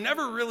they were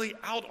never really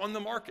out on the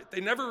market.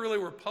 They never really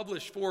were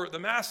published for the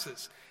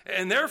masses.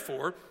 And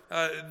therefore,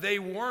 they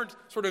weren't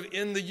sort of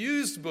in the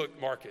used book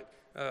market,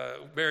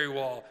 Barry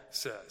Wall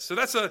says. So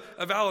that's a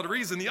valid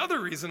reason. The other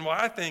reason why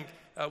I think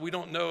we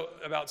don't know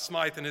about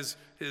Smythe and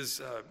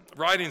his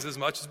writings as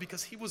much is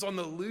because he was on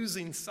the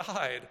losing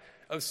side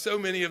of so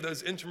many of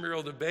those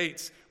intramural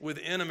debates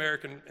within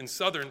American and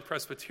Southern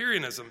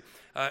Presbyterianism.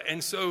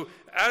 And so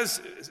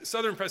as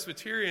Southern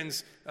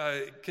Presbyterians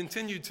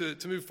continued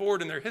to move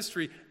forward in their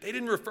history, they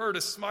didn't refer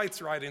to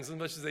Smythe's writings as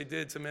much as they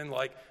did to men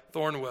like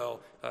Thornwell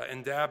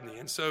and Dabney.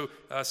 And so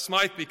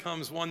Smythe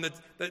becomes one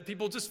that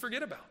people just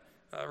forget about,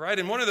 right?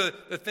 And one of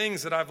the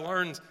things that I've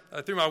learned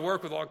through my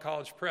work with Log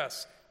College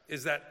Press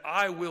is that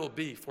I will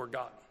be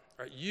forgotten,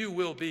 right? You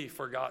will be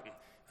forgotten.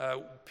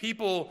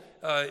 People,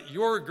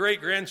 your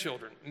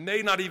great-grandchildren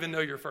may not even know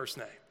your first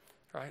name,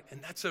 right?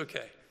 And that's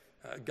okay.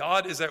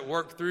 God is at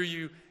work through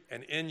you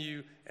and in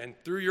you and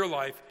through your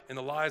life in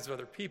the lives of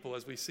other people,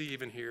 as we see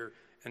even here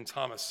in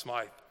Thomas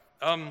Smythe.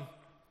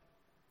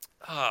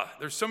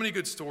 There's so many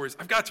good stories.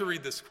 I've got to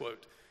read this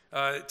quote.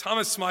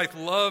 Thomas Smythe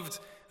loved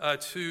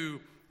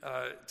to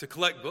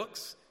collect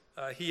books.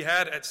 He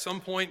had at some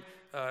point,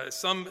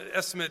 some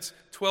estimates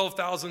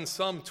 12,000,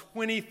 some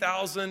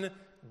 20,000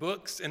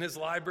 books in his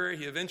library.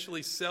 He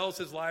eventually sells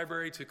his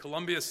library to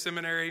Columbia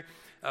Seminary.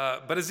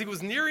 But as he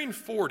was nearing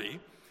 40,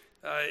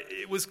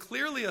 it was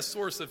clearly a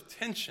source of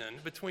tension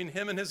between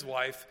him and his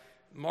wife,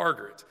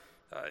 Margaret.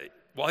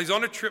 While he's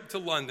on a trip to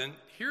London,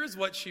 here's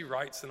what she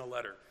writes in a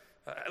letter.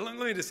 Let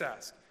me just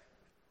ask,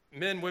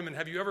 men, women,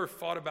 have you ever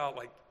thought about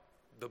like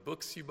the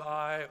books you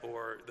buy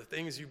or the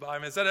things you buy? I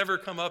mean, has that ever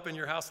come up in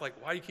your house? Like,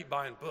 why do you keep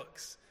buying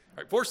books?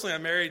 Right, fortunately,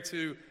 I'm married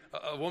to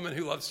a woman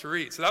who loves to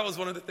read. So that was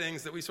one of the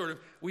things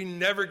that we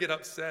never get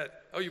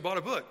upset. Oh, you bought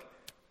a book.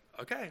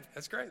 Okay,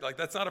 that's great. Like,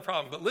 that's not a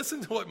problem. But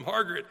listen to what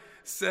Margaret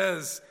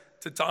says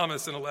to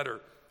Thomas in a letter.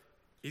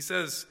 He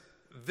says,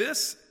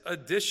 "This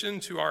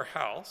addition to our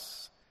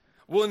house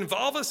will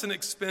involve us in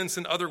expense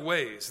in other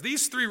ways.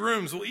 These 3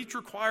 rooms will each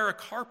require a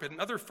carpet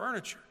and other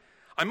furniture.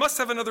 I must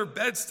have another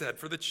bedstead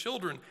for the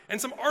children and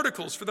some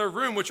articles for their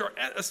room, which are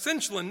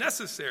essential and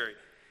necessary.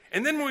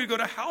 And then when we go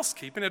to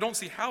housekeeping, I don't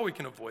see how we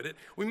can avoid it.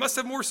 We must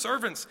have more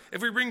servants.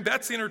 If we bring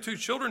Betsy and her 2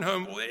 children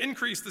home, we'll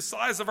increase the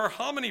size of our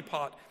hominy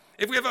pot.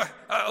 If we have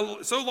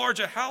so large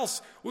a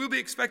house, we will be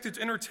expected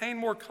to entertain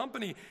more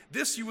company.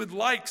 This you would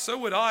like, so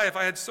would I, if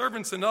I had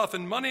servants enough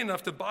and money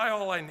enough to buy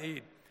all I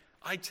need.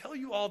 I tell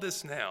you all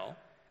this now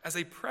as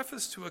a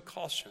preface to a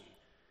caution,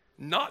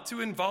 not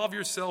to involve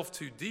yourself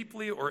too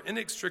deeply or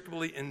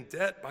inextricably in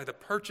debt by the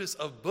purchase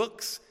of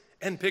books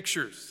and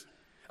pictures.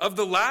 Of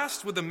the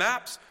last, with the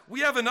maps, we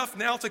have enough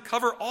now to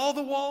cover all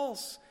the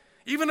walls,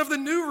 even of the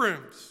new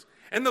rooms.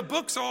 And the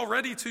books are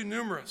already too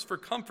numerous for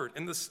comfort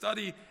in the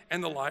study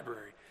and the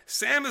library.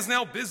 Sam is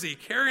now busy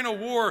carrying a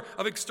war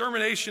of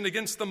extermination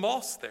against the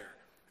moths there,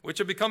 which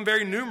have become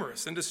very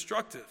numerous and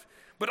destructive.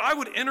 But I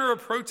would enter a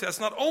protest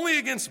not only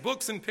against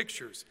books and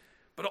pictures,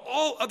 but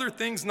all other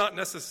things not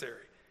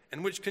necessary,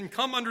 and which can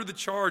come under the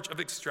charge of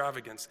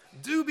extravagance.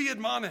 Do be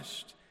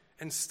admonished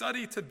and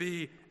study to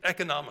be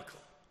economical."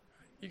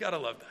 You got to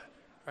love that.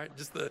 right?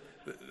 Just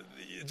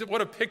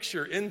what a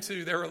picture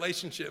into their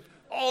relationship.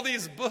 All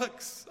these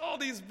books.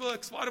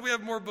 Why do we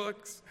have more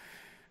books?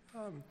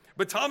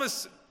 But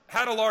Thomas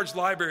had a large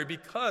library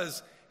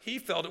because he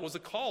felt it was a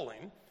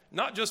calling,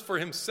 not just for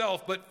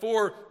himself, but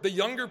for the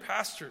younger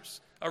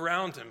pastors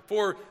around him,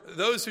 for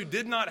those who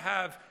did not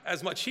have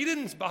as much. He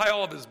didn't buy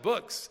all of his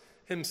books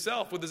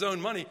himself with his own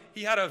money.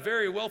 He had a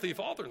very wealthy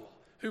father-in-law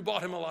who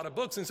bought him a lot of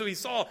books. And so he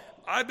saw,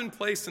 I've been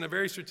placed in a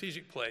very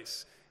strategic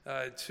place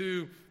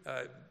to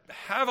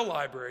have a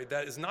library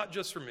that is not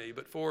just for me,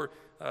 but for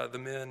the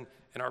men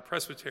in our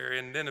presbytery,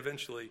 and then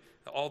eventually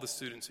all the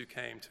students who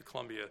came to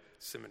Columbia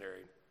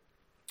Seminary.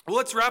 Well,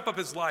 let's wrap up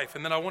his life,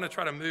 and then I want to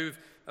try to move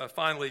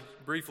finally,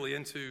 briefly,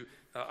 into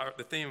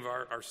the theme of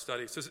our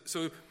study.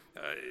 So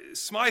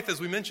Smythe, as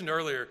we mentioned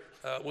earlier,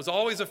 was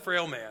always a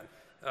frail man.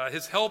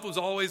 His health was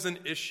always an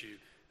issue.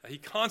 He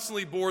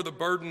constantly bore the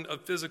burden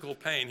of physical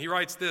pain. He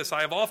writes this,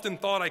 "I have often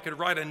thought I could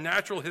write a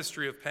natural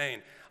history of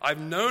pain. I've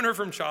known her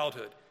from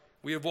childhood.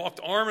 We have walked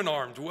arm in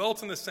arm,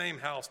 dwelt in the same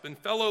house, been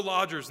fellow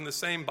lodgers in the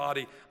same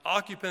body,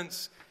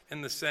 occupants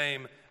in the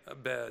same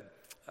bed."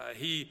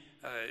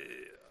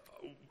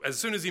 As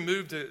soon as he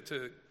moved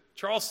to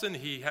Charleston,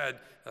 he had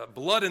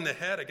blood in the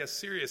head, I guess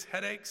serious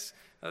headaches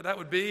that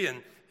would be,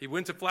 and he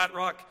went to Flat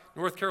Rock,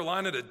 North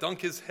Carolina to dunk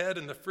his head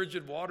in the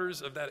frigid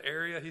waters of that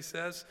area, he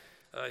says.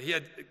 He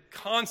had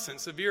constant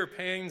severe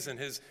pains in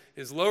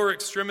his lower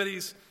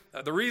extremities.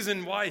 The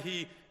reason why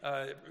he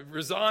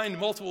resigned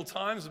multiple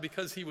times was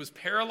because he was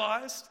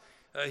paralyzed.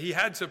 He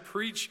had to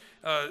preach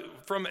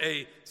from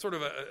a sort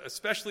of a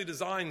specially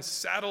designed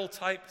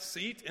saddle-type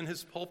seat in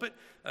his pulpit.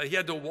 He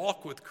had to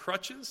walk with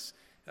crutches.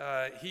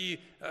 He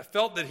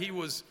felt that he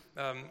was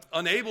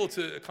unable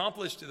to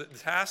accomplish the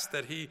task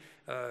that he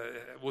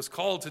was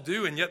called to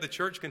do, and yet the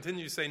church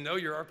continued to say, "No,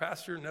 you're our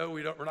pastor. No,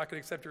 we're not going to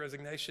accept your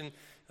resignation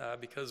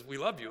because we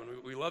love you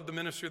and we love the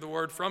ministry of the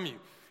word from you."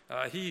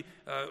 He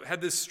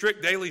had this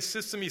strict daily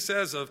system, he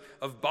says,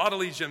 of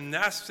bodily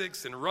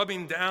gymnastics and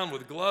rubbing down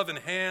with glove in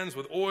hands,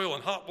 with oil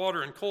and hot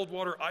water and cold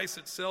water, ice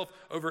itself,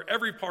 over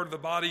every part of the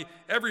body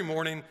every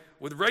morning,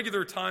 with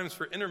regular times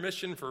for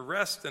intermission, for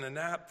rest and a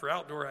nap, for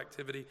outdoor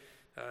activity.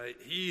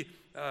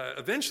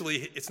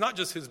 Eventually, it's not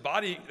just his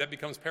body that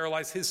becomes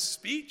paralyzed, his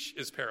speech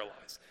is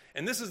paralyzed.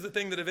 And this is the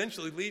thing that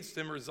eventually leads to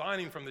him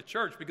resigning from the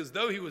church, because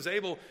though he was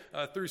able,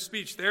 through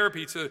speech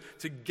therapy,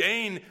 to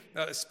gain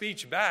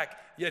speech back,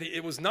 yet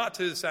it was not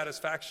to his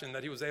satisfaction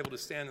that he was able to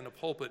stand in a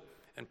pulpit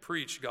and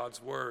preach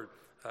God's word.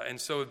 And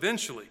so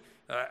eventually,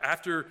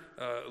 after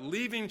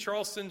leaving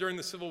Charleston during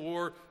the Civil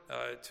War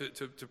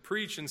to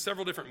preach in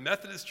several different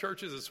Methodist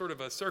churches as sort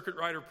of a circuit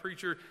rider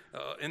preacher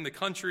in the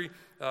country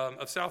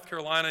of South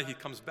Carolina, he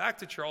comes back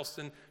to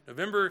Charleston,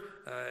 November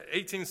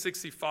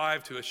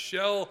 1865, to a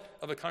shell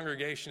of a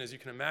congregation, as you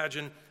can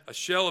imagine, a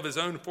shell of his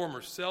own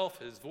former self.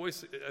 His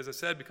voice, as I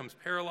said, becomes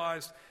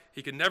paralyzed.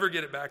 He could never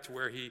get it back to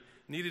where he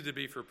needed to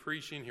be for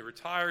preaching. He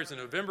retires in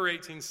November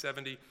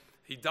 1870.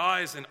 He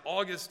dies in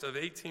August of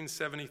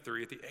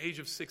 1873 at the age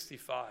of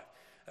 65.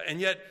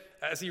 And yet,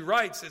 as he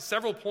writes at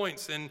several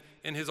points in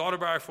his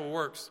autobiographical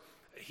works,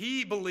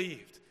 he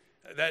believed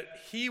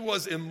that he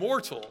was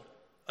immortal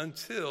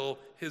until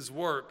his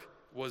work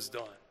was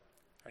done.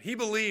 He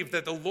believed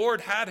that the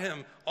Lord had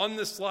him on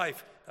this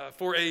life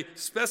for a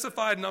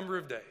specified number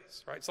of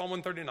days. Right? Psalm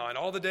 139,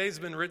 all the days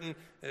have been written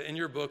in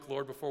your book,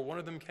 Lord, before one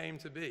of them came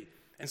to be.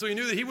 And so he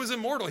knew that he was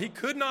immortal. He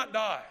could not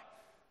die.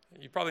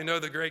 You probably know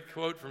the great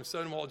quote from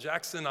Stonewall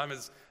Jackson, "I'm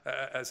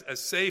as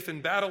safe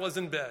in battle as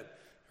in bed,"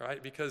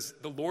 right? Because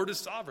the Lord is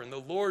sovereign. The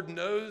Lord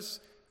knows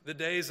the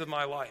days of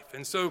my life.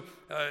 And so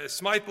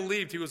Smythe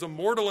believed he was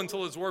immortal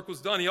until his work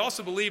was done. He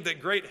also believed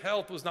that great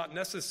health was not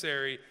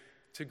necessary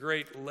to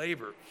great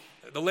labor.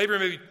 The labor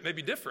may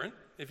be different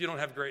if you don't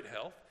have great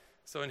health.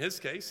 So in his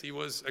case, he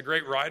was a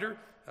great writer.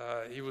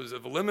 He was a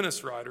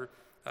voluminous writer.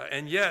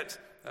 And yet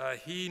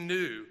he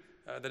knew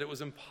that it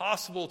was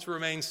impossible to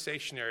remain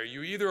stationary.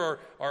 You either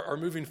are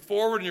moving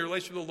forward in your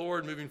relationship with the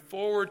Lord, moving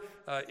forward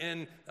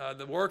in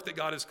the work that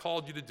God has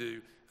called you to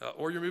do,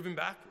 or you're moving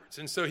backwards.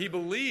 And so he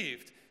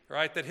believed,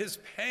 right, that his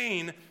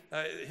pain,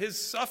 his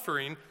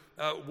suffering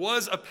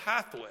was a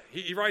pathway.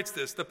 He writes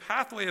this, "The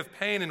pathway of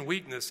pain and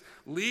weakness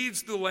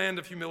leads to the land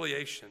of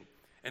humiliation,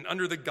 and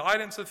under the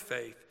guidance of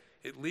faith,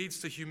 it leads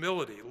to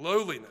humility,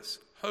 lowliness,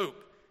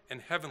 hope,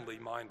 and heavenly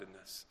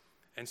mindedness."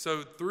 And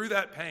so through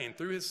that pain,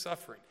 through his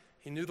suffering,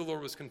 he knew the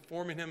Lord was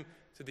conforming him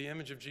to the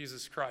image of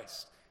Jesus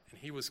Christ, and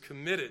he was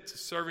committed to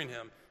serving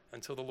him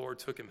until the Lord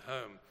took him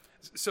home.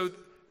 So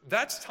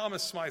that's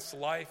Thomas Smythe's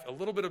life, a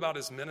little bit about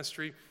his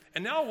ministry.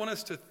 And now I want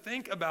us to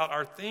think about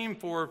our theme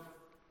for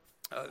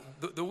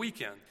the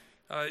weekend.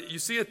 You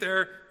see it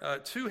there,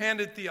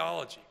 two-handed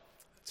theology.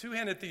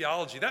 Two-handed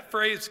theology. That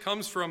phrase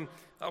comes from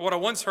what I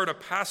once heard a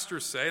pastor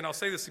say, and I'll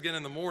say this again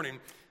in the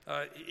morning.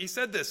 He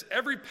said this,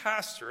 every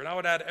pastor, and I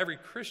would add every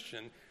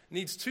Christian,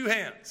 needs two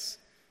hands.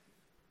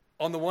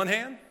 On the one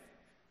hand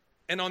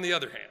and on the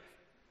other hand.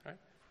 Right?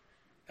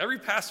 Every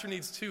pastor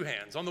needs two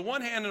hands. On the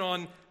one hand and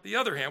on the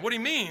other hand. What he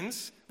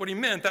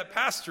meant, that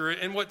pastor,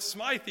 and what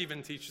Smythe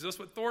even teaches us,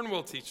 what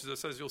Thornwell teaches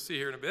us, as you'll see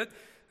here in a bit,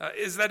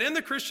 is that in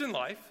the Christian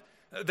life,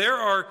 there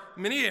are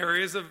many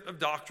areas of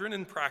doctrine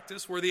and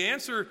practice where the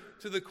answer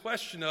to the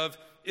question of,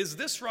 is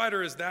this right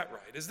or is that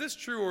right? Is this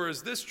true or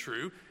is this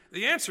true?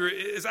 The answer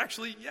is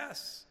actually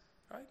yes,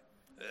 right?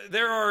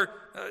 There are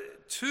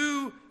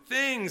two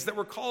things that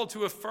we're called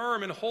to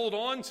affirm and hold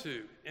on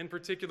to in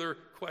particular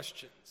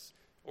questions.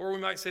 Or we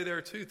might say there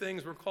are two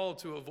things we're called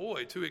to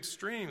avoid, two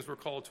extremes we're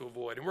called to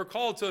avoid. And we're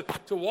called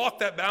to walk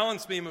that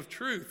balance beam of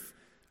truth,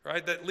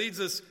 right, that leads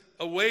us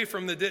away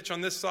from the ditch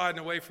on this side and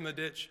away from the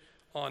ditch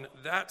on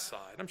that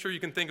side. I'm sure you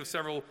can think of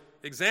several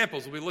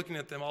examples. We'll be looking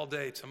at them all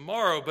day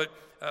tomorrow, but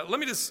let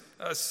me just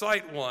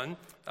cite one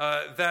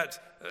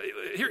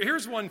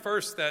here's one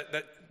first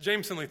that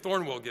James Henley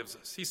Thornwell gives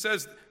us. He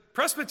says,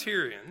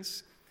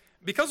 Presbyterians,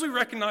 because we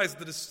recognize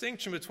the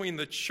distinction between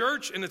the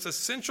church and its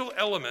essential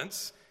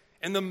elements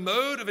and the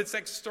mode of its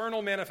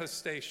external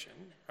manifestation,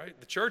 right?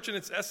 The church in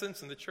its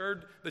essence and the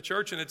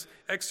church in its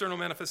external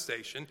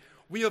manifestation,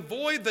 we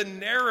avoid the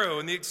narrow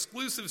and the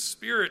exclusive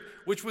spirit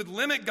which would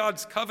limit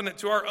God's covenant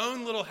to our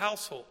own little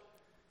household.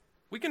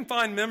 We can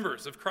find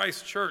members of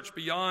Christ's church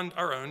beyond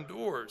our own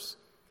doors.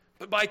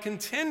 But by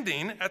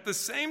contending at the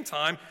same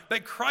time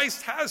that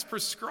Christ has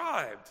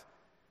prescribed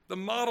the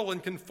model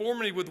and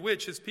conformity with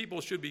which his people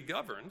should be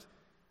governed,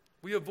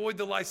 we avoid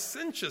the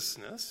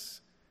licentiousness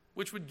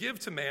which would give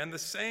to man the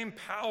same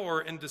power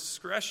and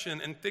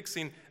discretion in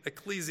fixing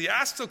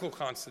ecclesiastical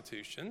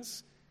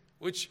constitutions,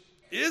 which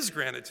is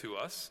granted to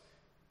us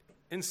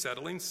in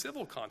settling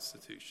civil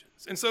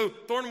constitutions. And so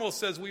Thornwell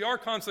says we are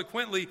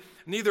consequently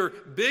neither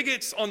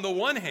bigots on the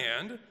one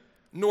hand,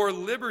 nor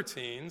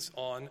libertines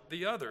on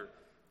the other.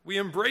 We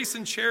embrace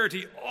in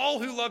charity all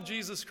who love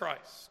Jesus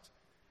Christ,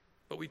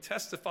 but we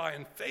testify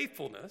in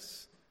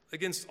faithfulness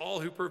against all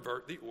who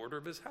pervert the order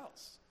of his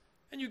house.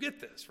 And you get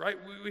this, right?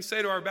 We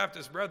say to our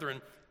Baptist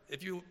brethren,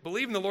 if you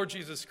believe in the Lord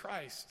Jesus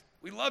Christ,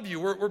 we love you.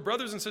 We're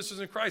brothers and sisters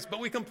in Christ, but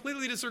we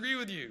completely disagree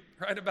with you,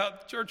 right,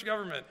 about church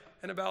government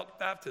and about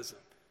baptism.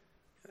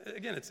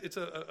 Again, it's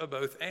a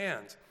both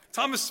and.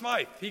 Thomas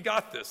Smythe, he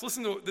got this.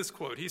 Listen to this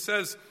quote. He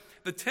says,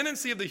 the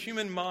tendency of the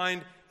human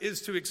mind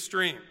is to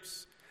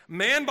extremes.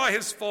 Man by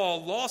his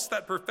fall lost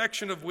that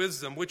perfection of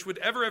wisdom which would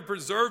ever have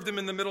preserved him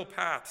in the middle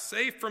path,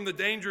 safe from the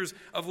dangers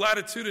of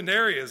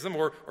latitudinarianism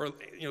or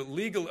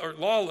legal or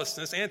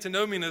lawlessness,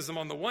 antinomianism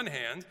on the one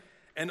hand,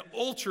 and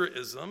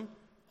ultraism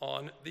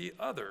on the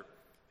other.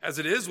 As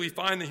it is, we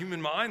find the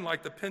human mind,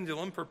 like the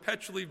pendulum,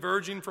 perpetually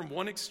verging from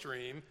one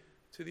extreme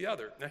to the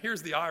other. Now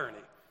here's the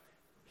irony.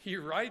 He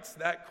writes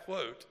that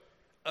quote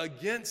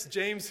against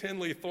James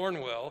Henley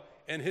Thornwell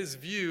and his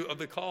view of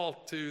the call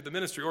to the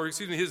ministry, or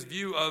his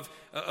view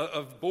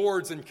of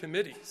boards and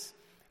committees.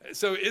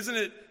 So isn't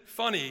it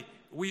funny?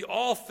 We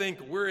all think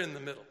we're in the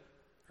middle,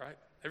 right?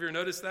 Have you ever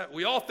noticed that?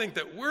 We all think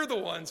that we're the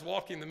ones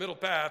walking the middle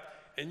path,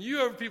 and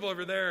you people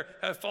over there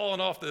have fallen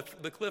off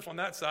the cliff on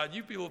that side.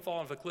 You people have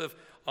fallen off the cliff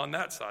on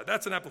that side.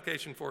 That's an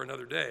application for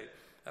another day.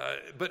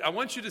 But I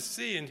want you to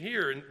see and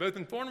hear, and both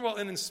in Thornwell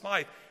and in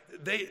Smythe,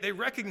 they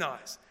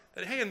recognize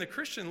that, hey, in the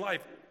Christian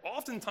life,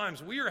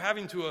 oftentimes we are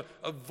having to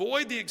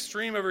avoid the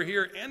extreme over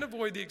here and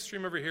avoid the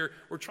extreme over here.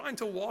 We're trying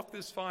to walk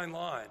this fine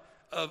line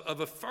of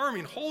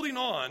affirming, holding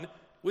on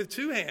with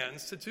two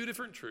hands to two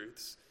different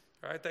truths,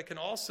 right? That can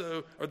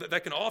also, or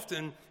that can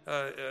often,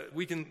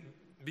 we can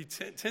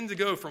tend to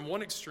go from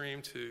one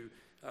extreme to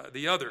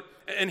the other.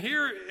 And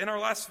here, in our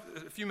last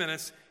few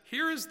minutes,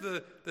 here is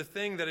the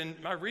thing that in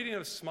my reading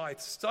of Smythe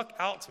stuck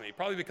out to me,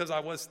 probably because I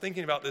was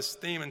thinking about this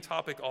theme and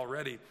topic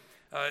already.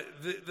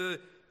 The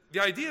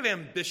idea of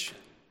ambition.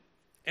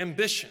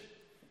 Ambition.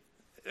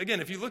 Again,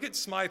 if you look at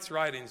Smythe's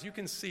writings, you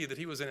can see that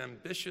he was an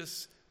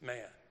ambitious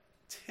man.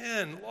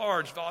 10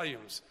 large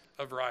volumes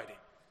of writing.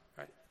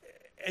 Right?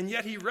 And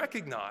yet he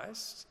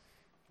recognized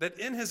that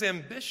in his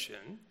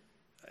ambition,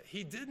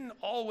 he didn't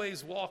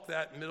always walk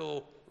that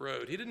middle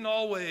road. He didn't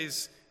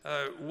always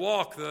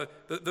walk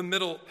the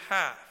middle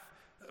path.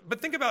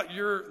 But think about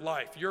your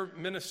life, your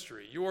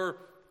ministry, your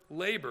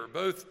labor,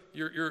 both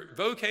your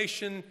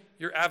vocation,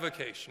 your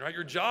avocation, right?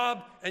 Your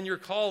job and your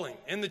calling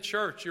in the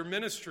church, your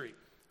ministry,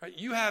 right?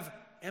 You have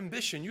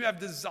ambition, you have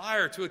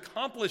desire to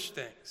accomplish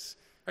things,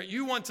 right?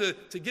 You want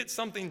to get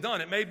something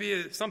done. It may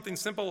be something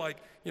simple like,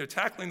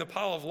 tackling the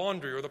pile of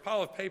laundry or the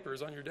pile of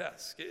papers on your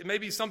desk. It may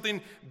be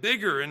something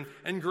bigger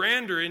and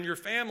grander in your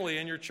family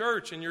and your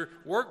church and your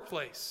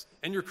workplace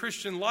and your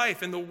Christian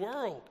life and the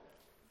world.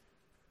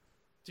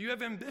 Do you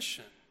have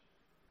ambition?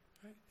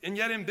 Right? And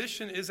yet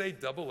ambition is a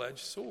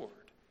double-edged sword.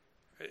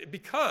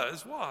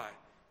 Because, why?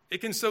 It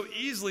can so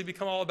easily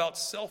become all about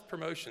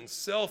self-promotion,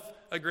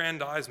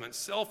 self-aggrandizement,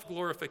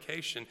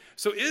 self-glorification.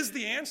 So is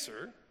the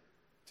answer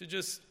to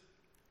just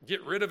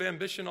get rid of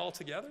ambition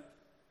altogether?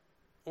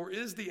 Or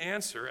is the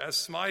answer, as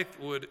Smythe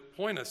would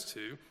point us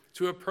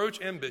to approach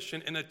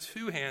ambition in a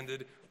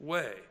two-handed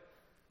way?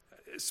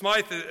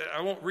 Smythe,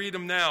 I won't read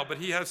them now, but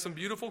he has some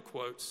beautiful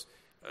quotes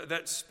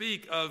that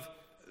speak of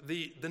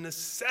the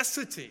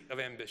necessity of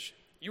ambition.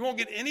 You won't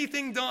get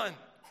anything done,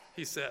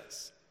 he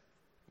says,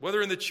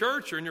 Whether in the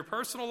church or in your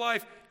personal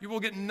life, you will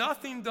get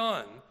nothing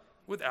done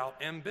without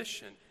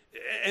ambition.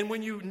 And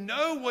when you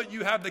know what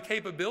you have the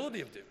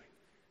capability of doing,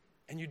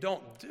 and you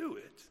don't do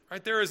it,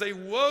 right? There is a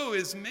woe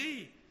is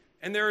me,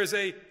 and there is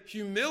a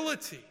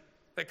humility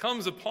that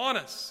comes upon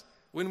us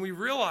when we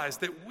realize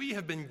that we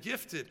have been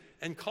gifted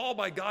and called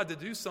by God to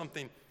do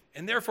something,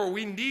 and therefore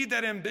we need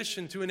that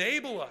ambition to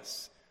enable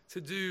us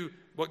to do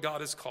what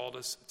God has called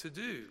us to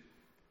do.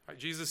 Right?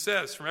 Jesus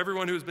says, from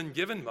everyone who has been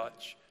given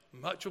much,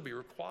 much will be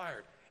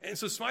required. And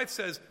so Smythe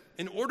says,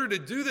 in order to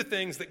do the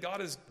things that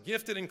God has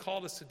gifted and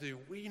called us to do,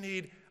 we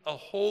need a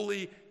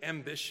holy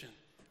ambition.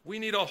 We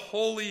need a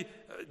holy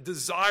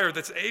desire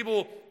that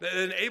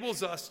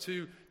enables us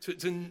to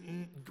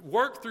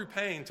work through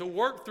pain, to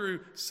work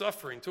through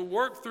suffering, to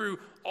work through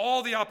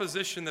all the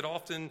opposition that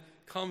often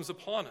comes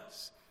upon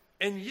us.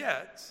 And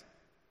yet,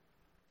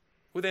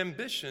 with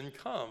ambition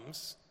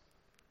comes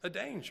a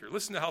danger.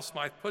 Listen to how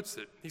Smythe puts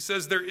it. He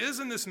says, there is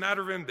in this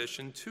matter of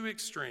ambition two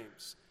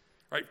extremes.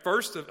 Right?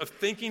 First, of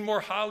thinking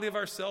more highly of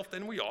ourselves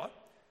than we ought,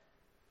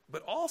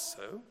 but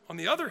also, on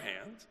the other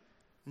hand,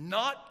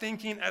 not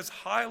thinking as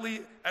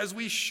highly as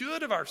we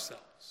should of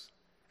ourselves,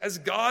 as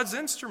God's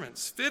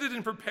instruments, fitted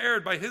and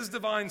prepared by his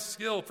divine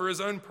skill for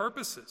his own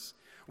purposes.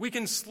 We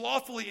can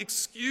slothfully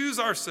excuse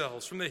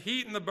ourselves from the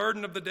heat and the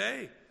burden of the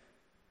day.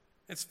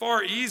 It's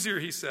far easier,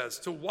 he says,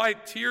 to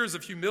wipe tears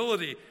of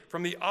humility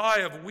from the eye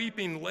of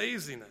weeping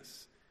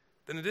laziness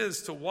than it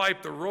is to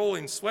wipe the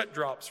rolling sweat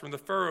drops from the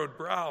furrowed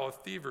brow of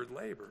fevered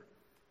labor.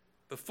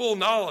 The full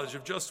knowledge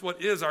of just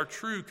what is our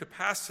true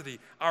capacity,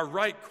 our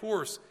right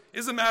course,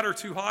 is a matter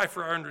too high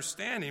for our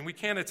understanding. We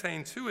can't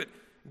attain to it.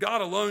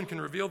 God alone can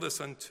reveal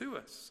this unto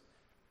us.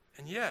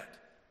 And yet,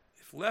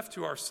 if left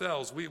to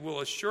ourselves, we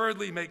will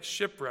assuredly make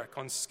shipwreck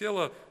on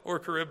Scylla or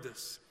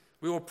Charybdis.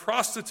 We will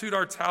prostitute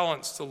our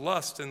talents to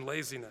lust and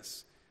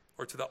laziness,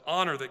 or to the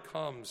honor that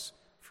comes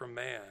from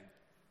man.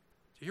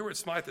 Do you hear what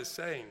Smythe is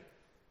saying?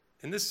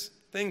 In this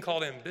thing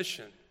called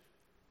ambition,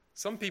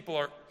 some people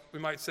are, we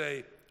might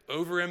say,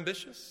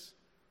 over-ambitious,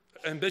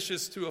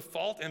 ambitious to a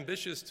fault,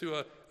 ambitious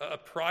to a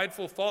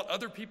prideful fault.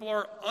 Other people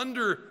are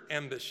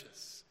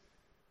under-ambitious.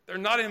 They're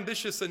not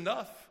ambitious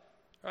enough,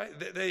 right?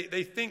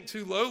 They think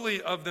too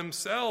lowly of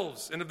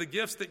themselves and of the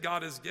gifts that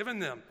God has given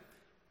them.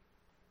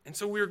 And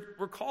so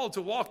we're called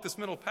to walk this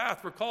middle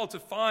path. We're called to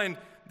find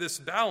this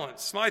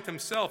balance. Smythe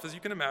himself, as you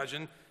can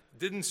imagine,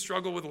 didn't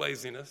struggle with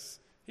laziness.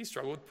 He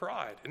struggled with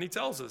pride. And he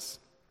tells us,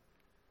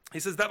 he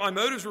says, that my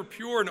motives were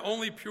pure and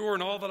only pure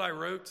in all that I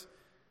wrote,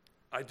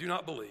 I do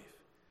not believe.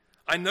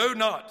 I know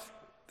not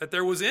that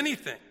there was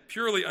anything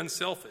purely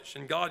unselfish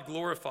and God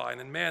glorifying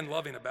and man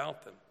loving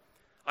about them.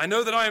 I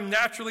know that I am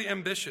naturally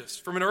ambitious.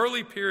 From an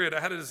early period, I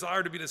had a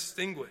desire to be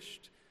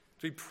distinguished,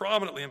 to be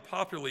prominently and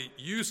popularly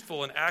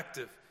useful and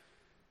active.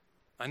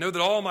 I know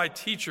that all my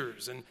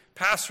teachers and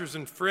pastors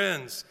and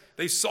friends,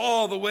 they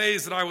saw the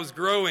ways that I was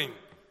growing.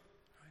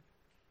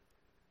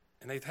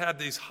 And they've had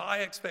these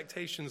high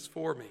expectations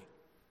for me.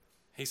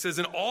 He says,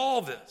 in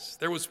all this,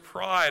 there was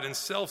pride and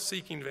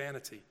self-seeking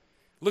vanity.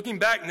 Looking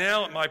back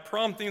now at my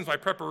promptings, my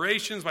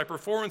preparations, my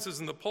performances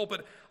in the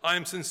pulpit, I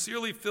am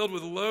sincerely filled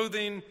with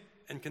loathing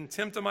and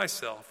contempt of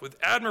myself, with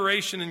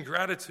admiration and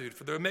gratitude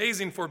for the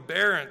amazing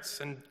forbearance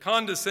and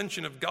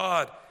condescension of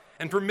God,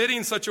 and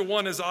permitting such a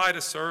one as I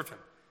to serve him,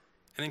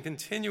 and in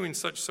continuing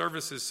such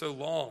services so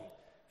long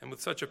and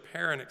with such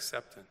apparent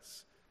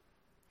acceptance.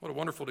 What a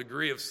wonderful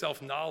degree of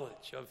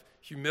self-knowledge, of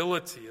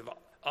humility, of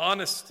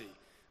honesty,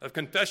 of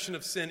confession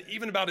of sin,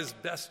 even about his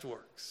best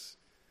works.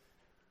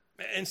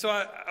 And so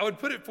I would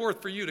put it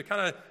forth for you to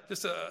kind of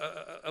just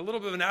a little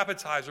bit of an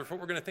appetizer for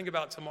what we're going to think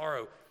about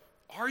tomorrow.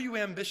 Are you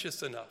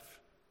ambitious enough?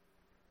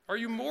 Are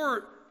you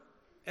more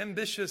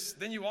ambitious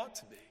than you ought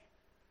to be?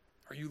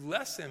 Are you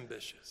less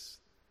ambitious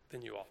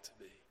than you ought to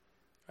be?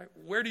 Right?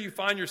 Where do you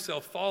find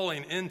yourself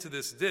falling into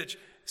this ditch?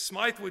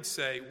 Smythe would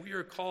say, we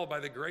are called by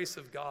the grace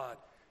of God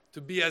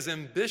to be as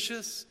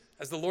ambitious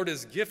as the Lord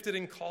has gifted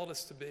and called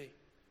us to be.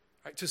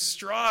 Right? To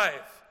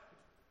strive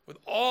with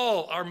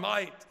all our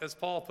might, as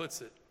Paul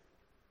puts it,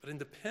 but in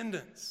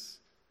dependence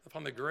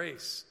upon the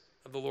grace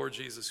of the Lord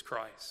Jesus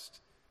Christ.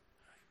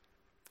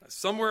 Right?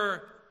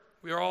 Somewhere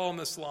we are all on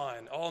this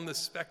line, all on this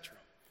spectrum.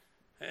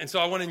 And so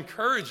I want to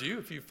encourage you,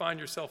 if you find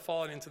yourself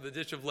falling into the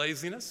ditch of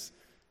laziness,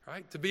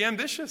 right, to be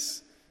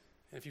ambitious.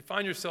 And if you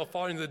find yourself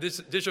falling into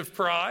the ditch of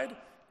pride,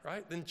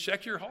 right, then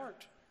check your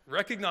heart.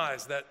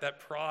 Recognize that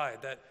pride,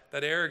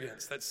 that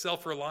arrogance, that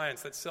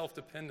self-reliance, that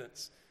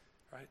self-dependence.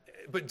 Right?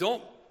 But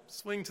don't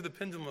swing to the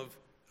pendulum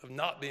of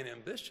not being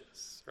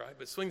ambitious, right?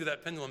 But swing to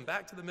that pendulum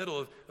back to the middle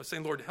of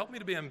saying, Lord, help me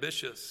to be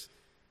ambitious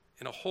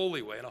in a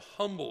holy way, in a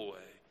humble way,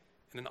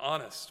 in an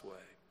honest way.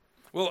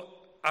 Well,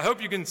 I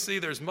hope you can see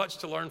there's much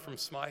to learn from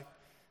Smythe.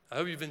 I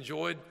hope you've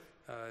enjoyed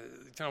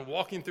kind of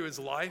walking through his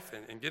life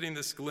and getting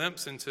this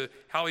glimpse into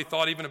how he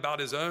thought even about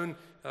his own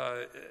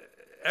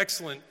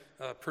excellent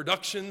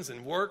productions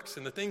and works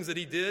and the things that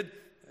he did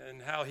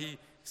and how he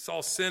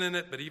saw sin in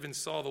it, but even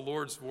saw the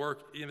Lord's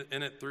work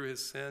in it through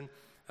his sin.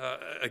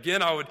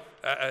 Again, I would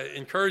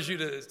encourage you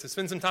to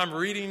spend some time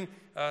reading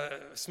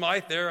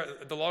Smythe there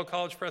at the Law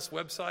College Press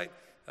website.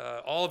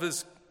 All of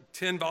his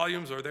 10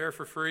 volumes are there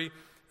for free.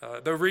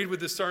 Though read with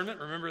discernment.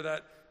 Remember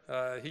that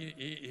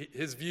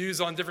his views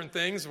on different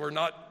things were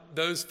not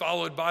those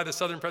followed by the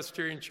Southern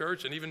Presbyterian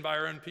Church and even by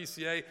our own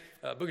PCA,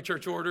 Book of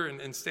Church Order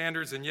and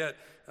standards. And yet,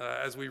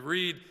 as we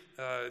read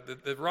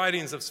the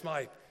writings of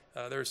Smythe,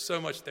 there's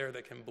so much there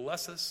that can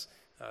bless us,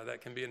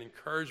 that can be an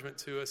encouragement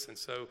to us. And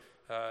so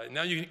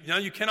now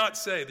you cannot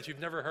say that you've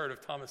never heard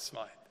of Thomas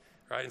Smythe,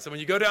 right? And so when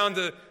you go down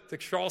to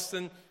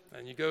Charleston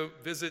and you go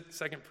visit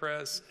Second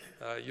Pres,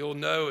 you'll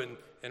know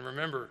and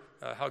remember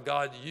how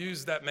God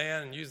used that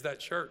man and used that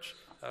church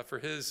for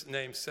his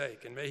name's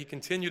sake. And may he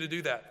continue to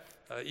do that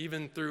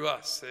even through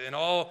us in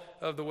all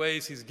of the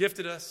ways he's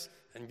gifted us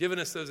and given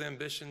us those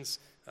ambitions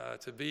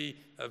to be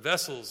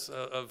vessels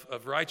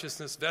of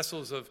righteousness,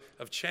 vessels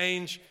of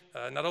change,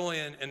 not only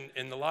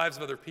in the lives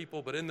of other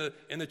people, but in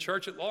the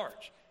church at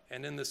large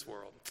and in this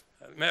world.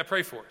 May I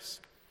pray for us?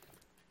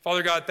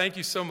 Father God, thank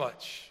you so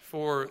much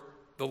for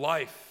the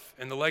life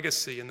and the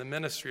legacy and the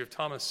ministry of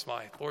Thomas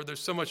Smythe. Lord, there's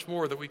so much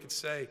more that we could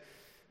say,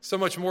 so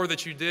much more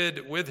that you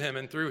did with him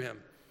and through him.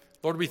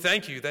 Lord, we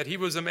thank you that he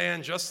was a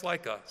man just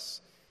like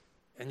us,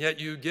 and yet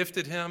you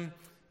gifted him,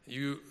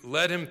 you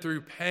led him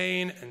through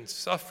pain and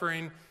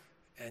suffering,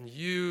 and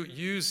you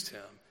used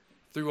him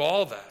through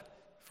all that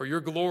for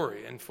your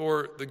glory and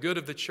for the good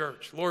of the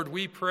church. Lord,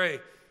 we pray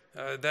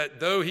that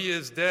though he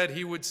is dead,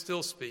 he would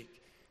still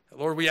speak.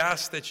 Lord, we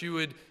ask that you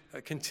would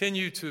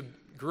continue to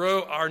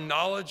grow our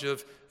knowledge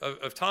of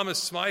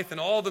Thomas Smythe and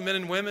all the men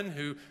and women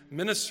who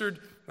ministered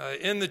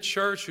in the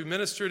church, who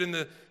ministered in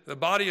the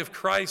body of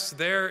Christ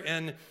there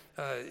in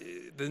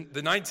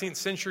the 19th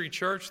century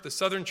church, the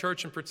Southern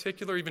Church in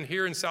particular, even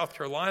here in South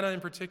Carolina in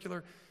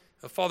particular.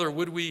 Father,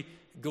 would we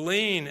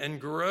glean and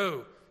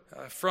grow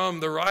from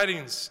the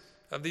writings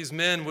of these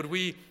men? Would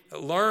we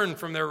learn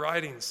from their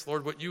writings,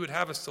 Lord, what you would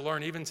have us to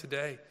learn even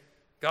today?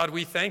 God,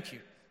 we thank you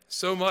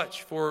so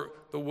much for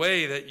the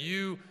way that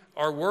you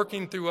are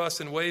working through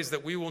us in ways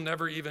that we will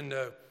never even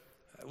know.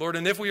 Lord,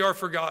 and if we are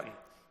forgotten,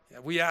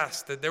 we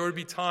ask that there would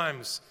be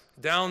times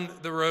down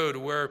the road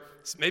where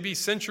maybe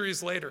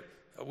centuries later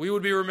we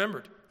would be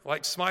remembered,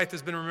 like Smythe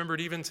has been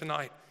remembered even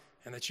tonight,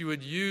 and that you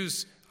would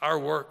use our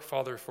work,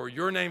 Father, for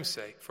your name's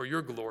sake, for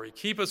your glory.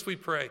 Keep us, we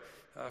pray,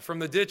 from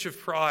the ditch of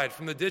pride,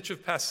 from the ditch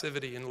of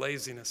passivity and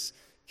laziness.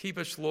 Keep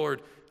us,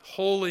 Lord,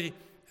 holy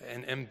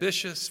and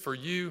ambitious for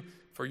you,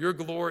 for your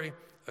glory,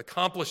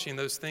 accomplishing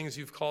those things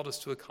you've called us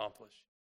to accomplish.